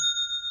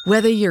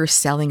 Whether you're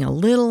selling a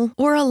little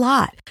or a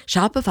lot,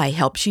 Shopify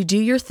helps you do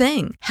your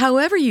thing,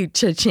 however you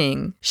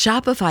cha-ching.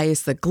 Shopify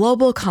is the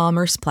global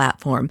commerce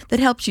platform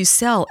that helps you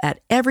sell at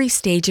every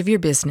stage of your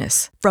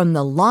business. From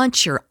the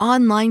launch your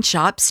online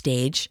shop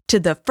stage to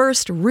the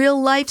first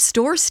real-life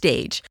store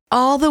stage,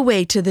 all the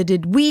way to the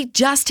did we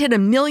just hit a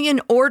million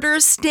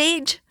orders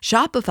stage?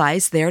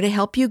 Shopify's there to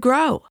help you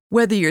grow.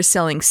 Whether you're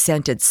selling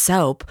scented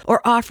soap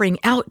or offering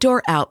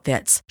outdoor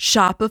outfits,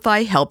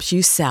 Shopify helps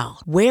you sell.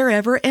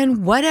 Wherever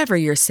and whatever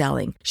you're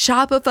selling,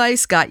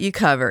 Shopify's got you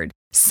covered.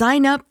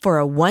 Sign up for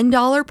a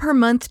 $1 per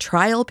month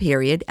trial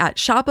period at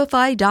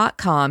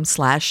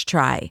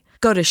shopify.com/try.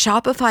 Go to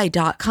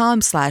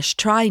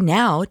shopify.com/try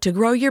now to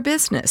grow your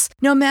business,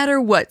 no matter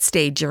what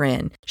stage you're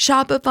in.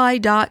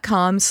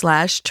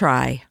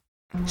 Shopify.com/try.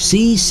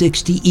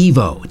 C60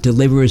 Evo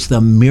delivers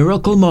the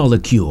miracle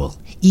molecule,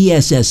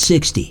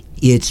 ESS60.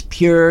 It's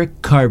pure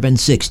carbon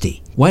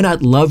 60. Why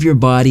not love your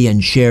body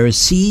and share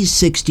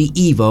C60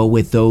 Evo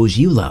with those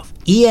you love?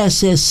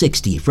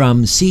 ESS60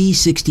 from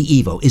C60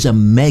 Evo is a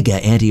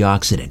mega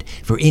antioxidant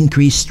for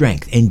increased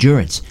strength,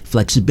 endurance,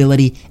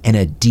 flexibility, and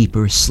a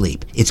deeper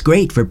sleep. It's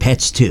great for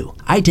pets too.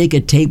 I take a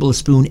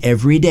tablespoon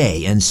every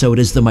day, and so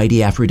does the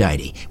mighty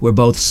Aphrodite. We're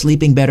both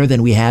sleeping better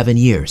than we have in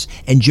years.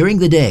 And during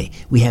the day,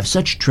 we have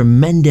such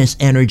tremendous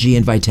energy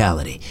and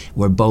vitality.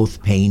 We're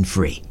both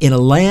pain-free. In a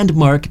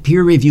landmark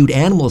peer-reviewed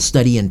animal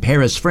study in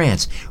Paris,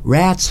 France,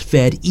 rats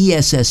fed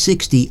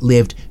ESS60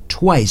 lived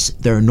twice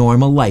their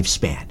normal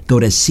lifespan. Go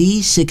to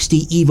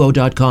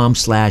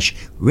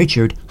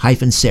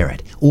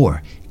c60evo.com/Richard-Serrett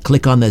or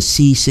click on the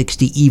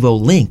C60 Evo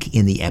link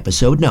in the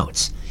episode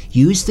notes.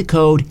 Use the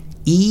code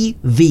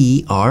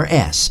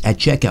EVRS at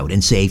checkout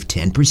and save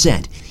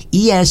 10%.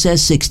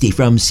 ESS60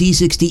 from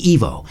C60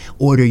 Evo.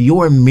 Order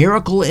your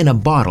miracle in a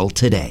bottle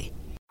today.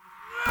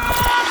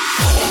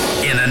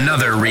 In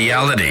another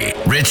reality,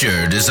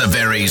 Richard is a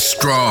very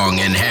strong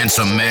and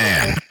handsome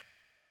man.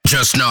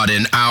 Just not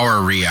in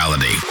our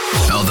reality.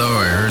 Although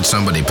I heard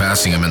somebody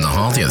passing him in the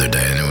hall the other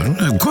day, and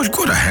it was,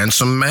 what a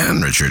handsome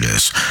man Richard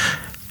is.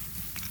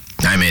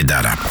 I made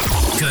that up.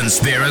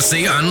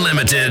 Conspiracy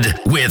Unlimited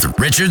with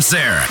Richard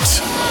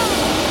Serrett.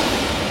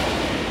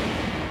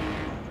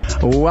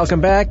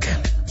 Welcome back.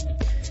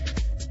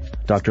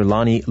 Dr.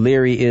 Lonnie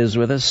Leary is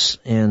with us,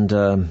 and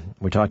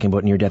we're talking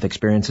about near-death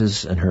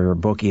experiences, and her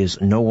book is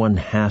No One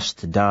Has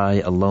to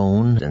Die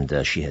Alone,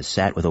 and she has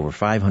sat with over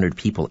 500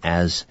 people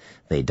as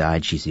they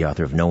died. She's the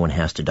author of No One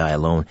Has to Die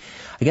Alone.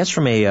 I guess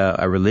from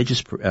a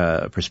religious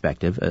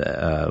perspective,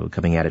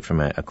 coming at it from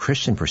a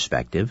Christian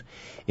perspective,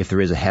 if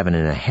there is a heaven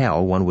and a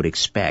hell, one would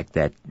expect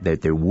that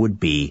there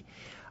would be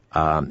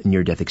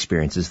near-death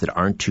experiences that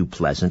aren't too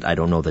pleasant. I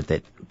don't know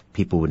that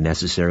people would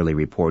necessarily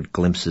report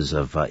glimpses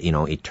of,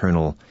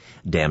 eternal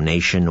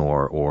damnation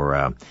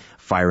or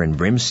fire and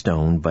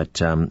brimstone,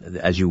 but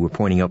as you were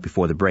pointing out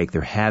before the break,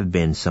 there have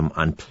been some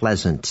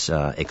unpleasant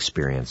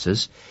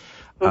experiences.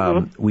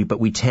 Mm-hmm. But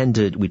we tend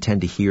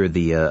to hear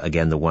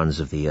the ones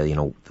of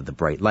the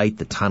bright light,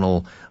 the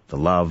tunnel, the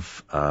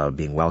love,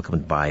 being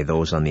welcomed by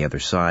those on the other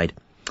side.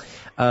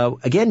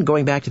 Again,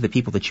 going back to the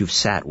people that you've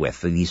sat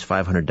with, these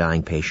 500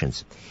 dying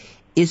patients,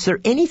 is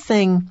there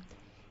anything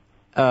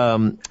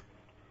that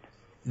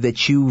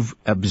you've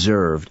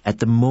observed at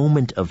the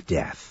moment of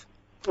death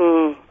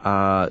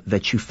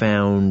that you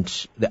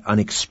found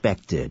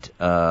unexpected?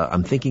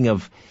 I'm thinking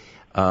of,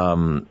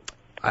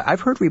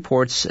 I've heard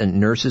reports and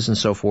nurses and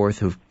so forth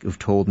who've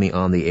told me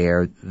on the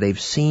air they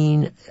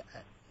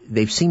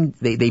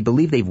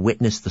believe they've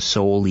witnessed the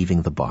soul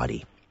leaving the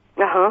body.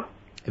 Uh-huh.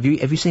 Have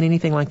you seen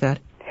anything like that?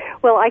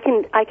 Well, I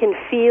can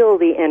feel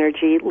the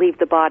energy leave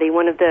the body.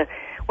 One of the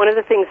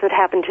things that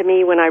happened to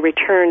me when I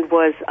returned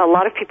was a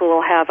lot of people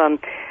will have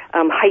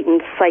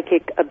heightened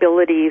psychic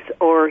abilities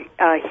or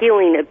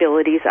healing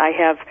abilities.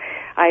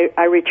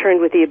 I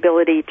returned with the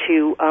ability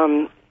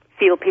to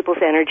feel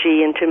people's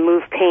energy and to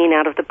move pain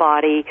out of the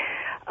body,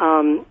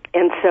 and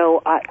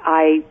so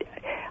I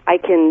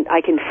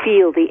can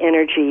feel the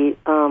energy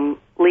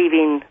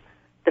leaving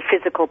the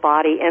physical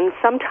body and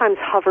sometimes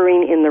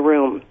hovering in the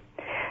room.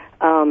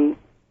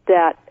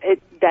 That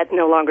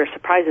no longer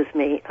surprises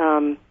me,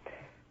 and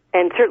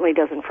certainly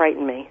doesn't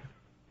frighten me.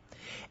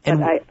 And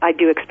but I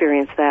do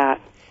experience that.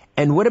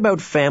 And what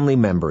about family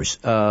members?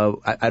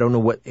 I don't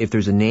know if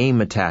there's a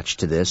name attached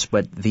to this,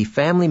 but the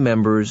family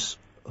members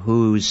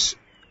whose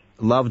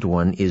loved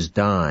one is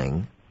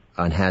dying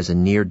and has a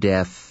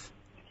near-death,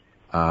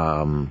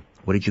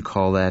 what did you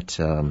call that?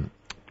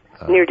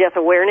 Near-death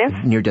awareness?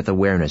 Near-death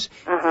awareness.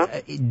 Uh-huh.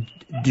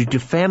 Do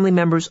family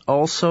members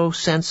also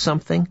sense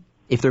something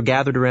if they're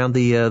gathered around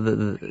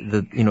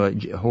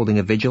the holding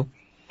a vigil?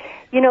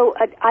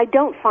 I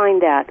don't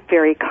find that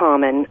very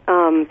common.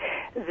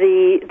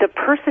 The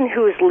person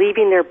who is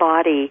leaving their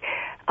body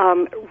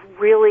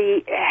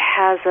really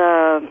has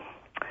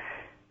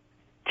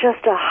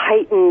just a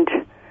heightened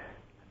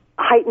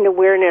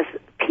awareness.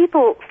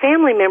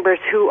 Family members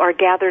who are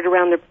gathered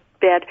around the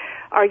bed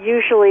are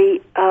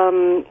usually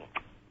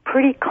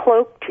pretty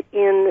cloaked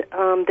in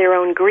their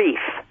own grief,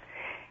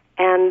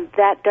 and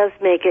that does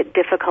make it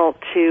difficult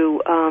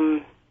to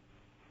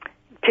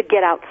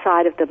get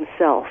outside of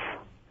themselves.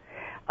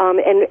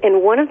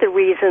 And one of the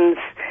reasons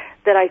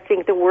that I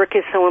think the work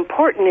is so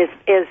important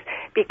is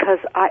because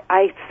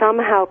I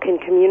somehow can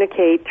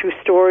communicate through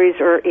stories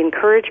or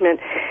encouragement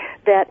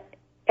that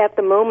at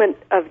the moment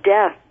of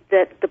death,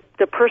 that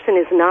the person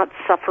is not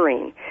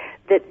suffering,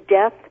 that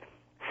death,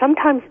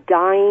 sometimes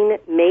dying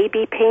may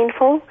be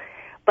painful,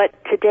 but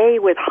today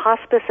with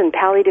hospice and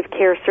palliative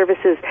care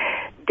services,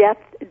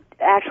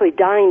 actually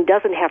dying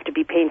doesn't have to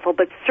be painful,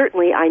 but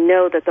certainly I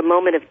know that the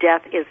moment of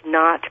death is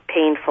not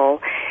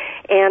painful,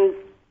 and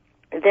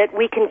that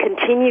we can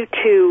continue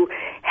to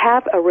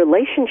have a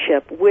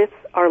relationship with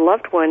our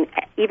loved one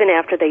even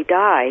after they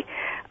die,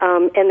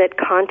 and that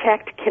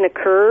contact can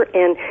occur,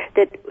 and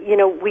that,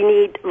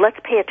 let's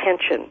pay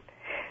attention.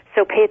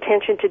 So pay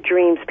attention to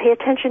dreams, pay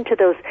attention to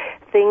those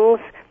things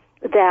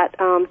that,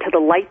 to the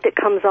light that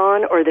comes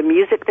on or the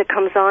music that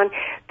comes on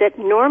that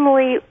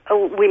normally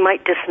we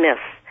might dismiss.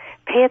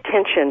 Pay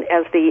attention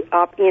as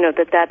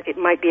that it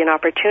might be an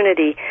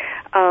opportunity.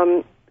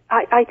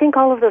 I think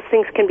all of those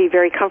things can be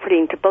very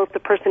comforting to both the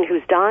person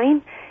who's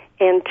dying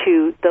and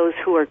to those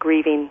who are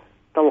grieving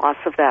the loss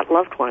of that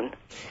loved one.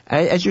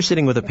 As you're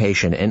sitting with a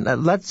patient, and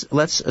let's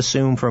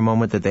assume for a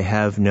moment that they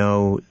have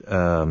no,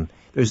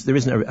 there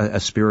isn't a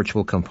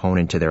spiritual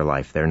component to their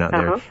life. They're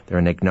not. They're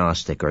an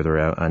agnostic or they're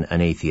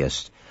an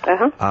atheist.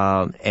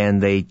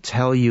 And they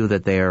tell you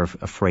that they are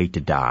afraid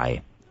to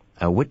die.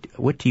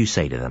 What do you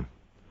say to them?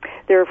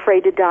 They're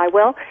afraid to die.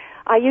 Well,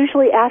 I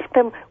usually ask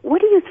them, what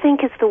do you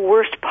think is the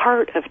worst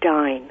part of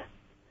dying?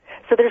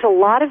 So there's a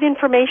lot of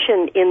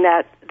information in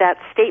that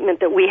statement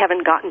that we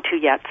haven't gotten to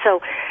yet.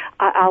 So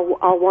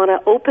I'll want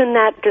to open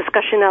that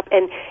discussion up,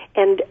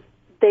 and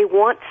they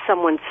want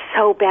someone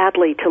so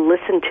badly to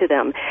listen to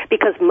them,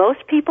 because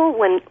most people,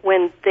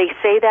 when they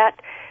say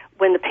that,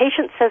 when the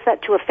patient says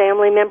that to a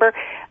family member,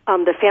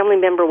 the family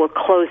member will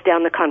close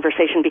down the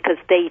conversation because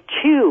they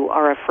too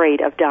are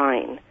afraid of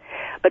dying.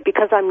 But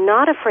because I'm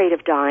not afraid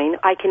of dying,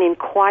 I can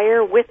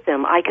inquire with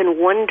them. I can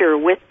wonder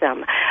with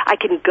them. I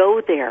can go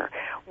there.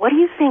 What do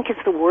you think is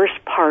the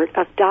worst part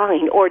of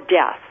dying or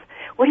death?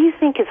 What do you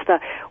think is the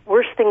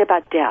worst thing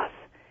about death?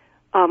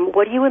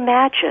 What do you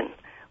imagine?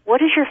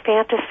 What is your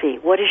fantasy?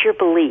 What is your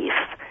belief?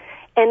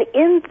 And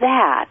in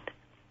that,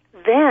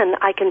 then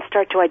I can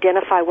start to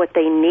identify what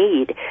they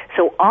need.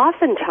 So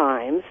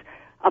oftentimes,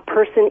 a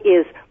person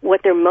is, what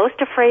they're most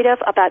afraid of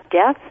about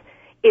death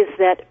is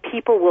that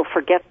people will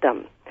forget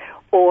them.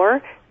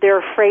 Or they're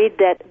afraid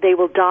that they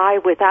will die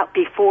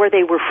before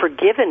they were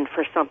forgiven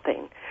for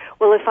something.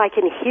 Well, if I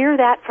can hear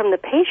that from the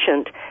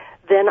patient,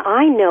 then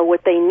I know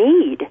what they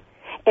need.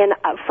 And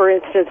for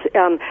instance,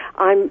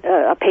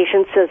 a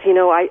patient says,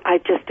 I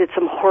just did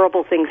some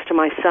horrible things to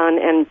my son,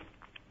 and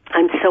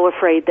I'm so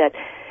afraid that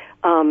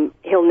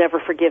he'll never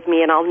forgive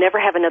me, and I'll never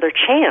have another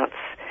chance.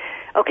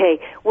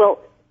 Okay, well,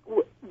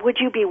 would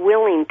you be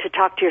willing to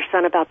talk to your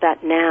son about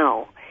that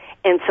now?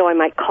 And so I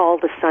might call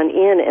the son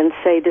in and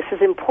say, this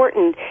is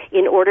important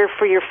in order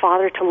for your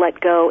father to let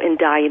go and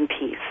die in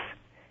peace.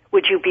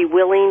 Would you be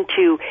willing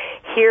to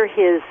hear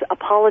his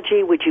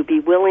apology? Would you be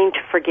willing to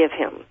forgive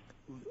him?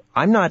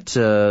 I'm not,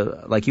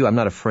 like you, I'm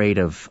not afraid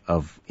of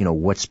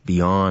what's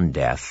beyond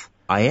death.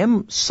 I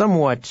am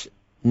somewhat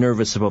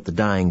nervous about the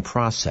dying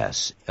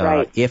process.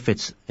 Right. If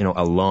it's,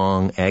 a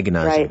long,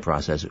 agonizing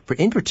process.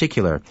 In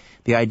particular,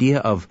 the idea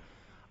of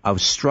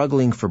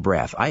struggling for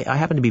breath. I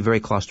happen to be very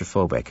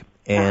claustrophobic.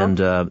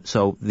 And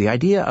so the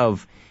idea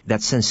of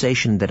that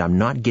sensation that I'm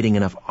not getting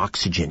enough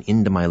oxygen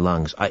into my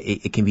lungs,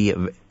 it can be,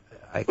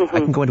 I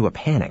can go into a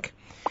panic.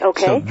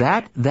 Okay. So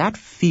that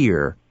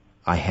fear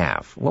I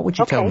have. What would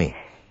you tell me?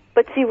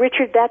 But see,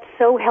 Richard, that's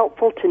so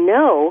helpful to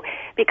know,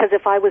 because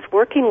if I was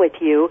working with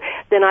you,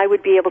 then I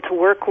would be able to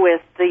work with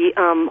the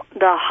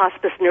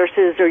hospice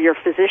nurses or your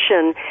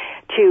physician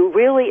to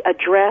really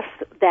address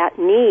that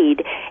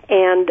need.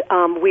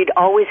 And we'd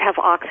always have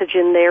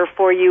oxygen there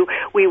for you.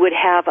 We would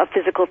have a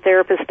physical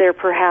therapist there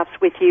perhaps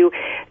with you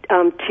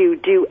to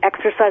do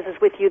exercises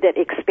with you that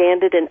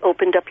expanded and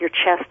opened up your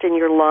chest and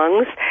your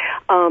lungs.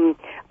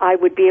 I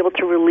would be able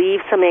to relieve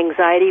some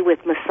anxiety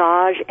with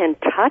massage and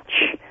touch,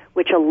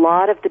 which a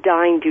lot of the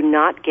dying do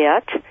not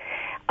get.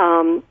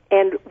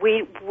 And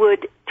we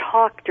would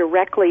talk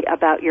directly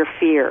about your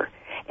fear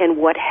and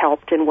what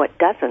helped and what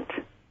doesn't.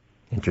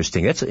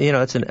 Interesting. That's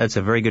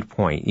a very good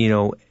point.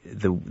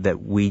 That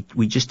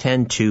we just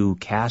tend to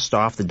cast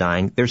off the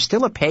dying. They're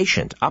still a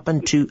patient up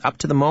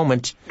to the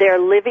moment. They're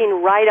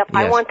living right up.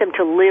 Yes. I want them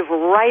to live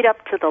right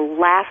up to the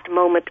last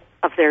moment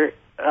of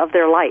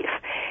their life.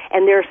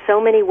 And there are so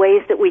many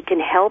ways that we can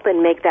help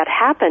and make that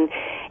happen.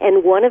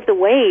 And one of the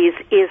ways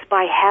is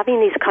by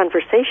having these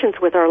conversations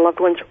with our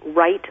loved ones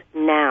right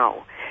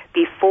now,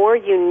 before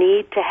you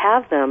need to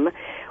have them,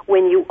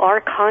 when you are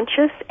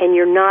conscious and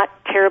you're not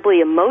terribly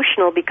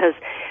emotional because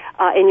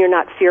and you're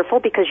not fearful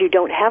because you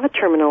don't have a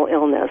terminal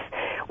illness.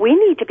 We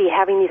need to be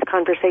having these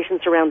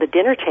conversations around the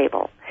dinner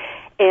table.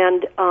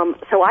 And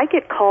so I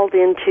get called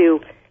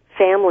into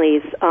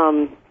families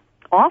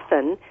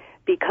often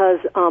because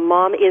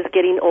mom is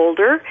getting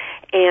older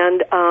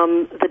and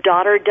the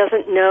daughter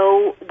doesn't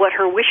know what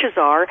her wishes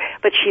are,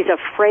 but she's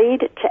afraid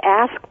to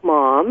ask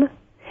mom.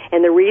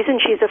 And the reason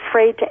she's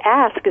afraid to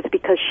ask is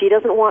because she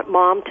doesn't want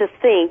mom to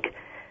think,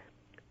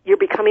 you're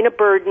becoming a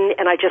burden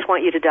and I just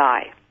want you to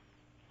die.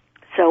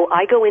 So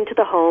I go into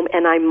the home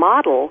and I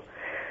model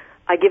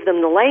I give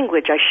them the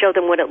language. I show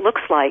them what it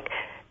looks like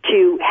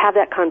to have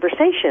that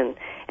conversation.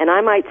 And I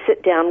might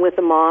sit down with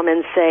the mom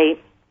and say,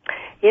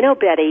 you know,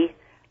 Betty,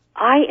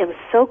 I am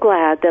so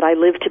glad that I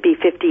lived to be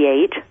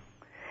 58.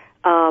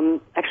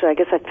 Actually, I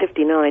guess I'm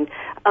 59.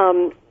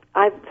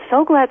 I'm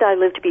so glad that I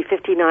lived to be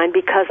 59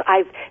 because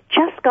I've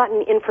just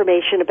gotten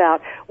information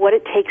about what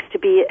it takes to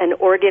be an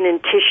organ and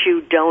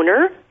tissue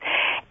donor,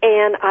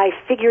 and I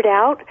figured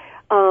out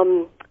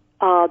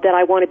that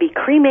I want to be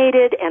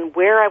cremated and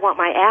where I want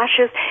my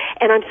ashes,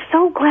 and I'm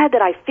so glad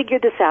that I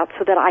figured this out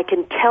so that I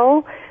can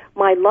tell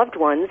my loved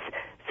ones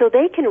so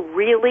they can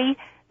really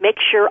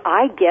make sure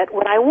I get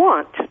what I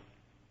want.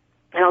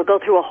 And I'll go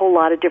through a whole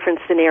lot of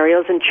different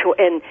scenarios and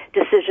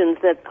decisions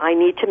that I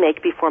need to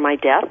make before my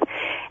death.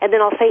 And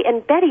then I'll say,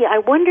 and Betty, I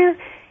wonder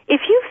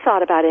if you've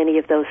thought about any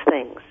of those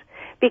things.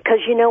 Because,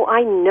 you know,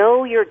 I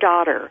know your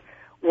daughter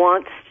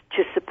wants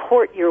to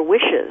support your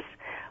wishes,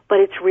 but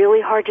it's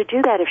really hard to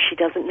do that if she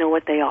doesn't know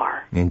what they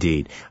are.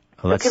 Indeed.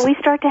 So can we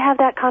start to have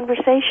that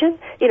conversation?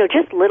 You know,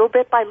 just little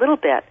bit by little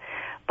bit.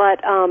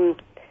 But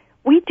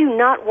we do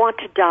not want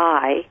to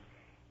die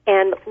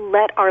and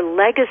let our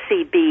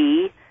legacy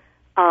be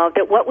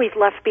that what we've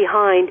left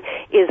behind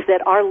is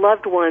that our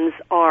loved ones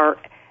are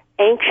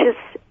anxious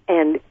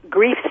and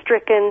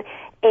grief-stricken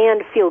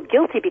and feel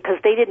guilty because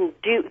they didn't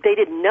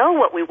know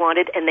what we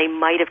wanted and they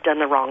might have done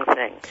the wrong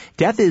thing.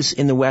 Death is,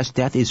 in the West,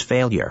 death is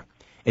failure.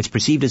 It's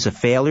perceived as a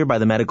failure by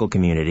the medical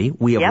community.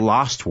 We have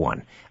lost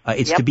one.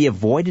 It's to be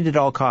avoided at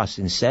all costs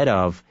instead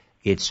of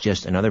it's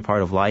just another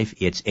part of life.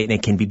 And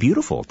it can be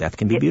beautiful. Death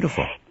can be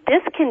beautiful.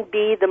 This can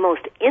be the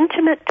most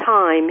intimate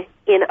time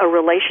in a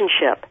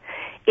relationship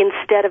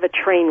instead of a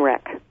train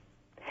wreck.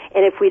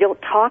 And if we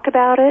don't talk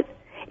about it,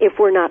 if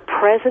we're not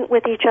present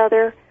with each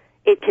other,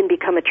 it can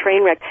become a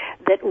train wreck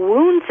that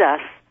wounds us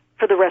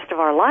for the rest of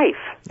our life.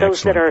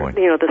 Those that are,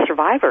 you know, the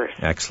survivors.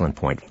 Excellent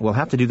point. We'll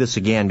have to do this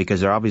again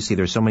because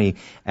there's so many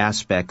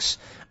aspects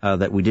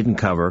that we didn't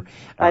cover.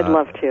 I'd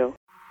love to.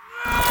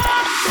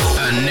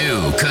 A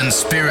new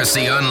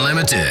Conspiracy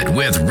Unlimited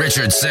with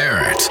Richard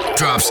Syrett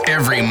drops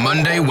every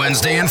Monday,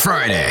 Wednesday, and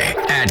Friday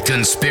at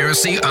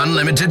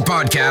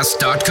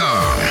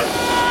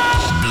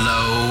conspiracyunlimitedpodcast.com.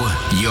 Blow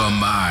your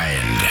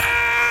mind.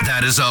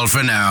 That is all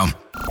for now.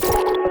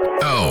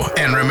 Oh,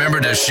 and remember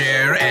to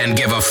share and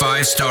give a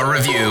 5-star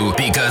review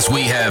because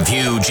we have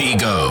huge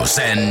egos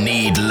and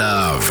need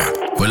love.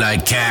 We're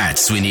like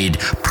cats. We need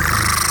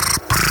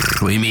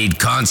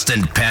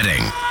constant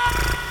petting.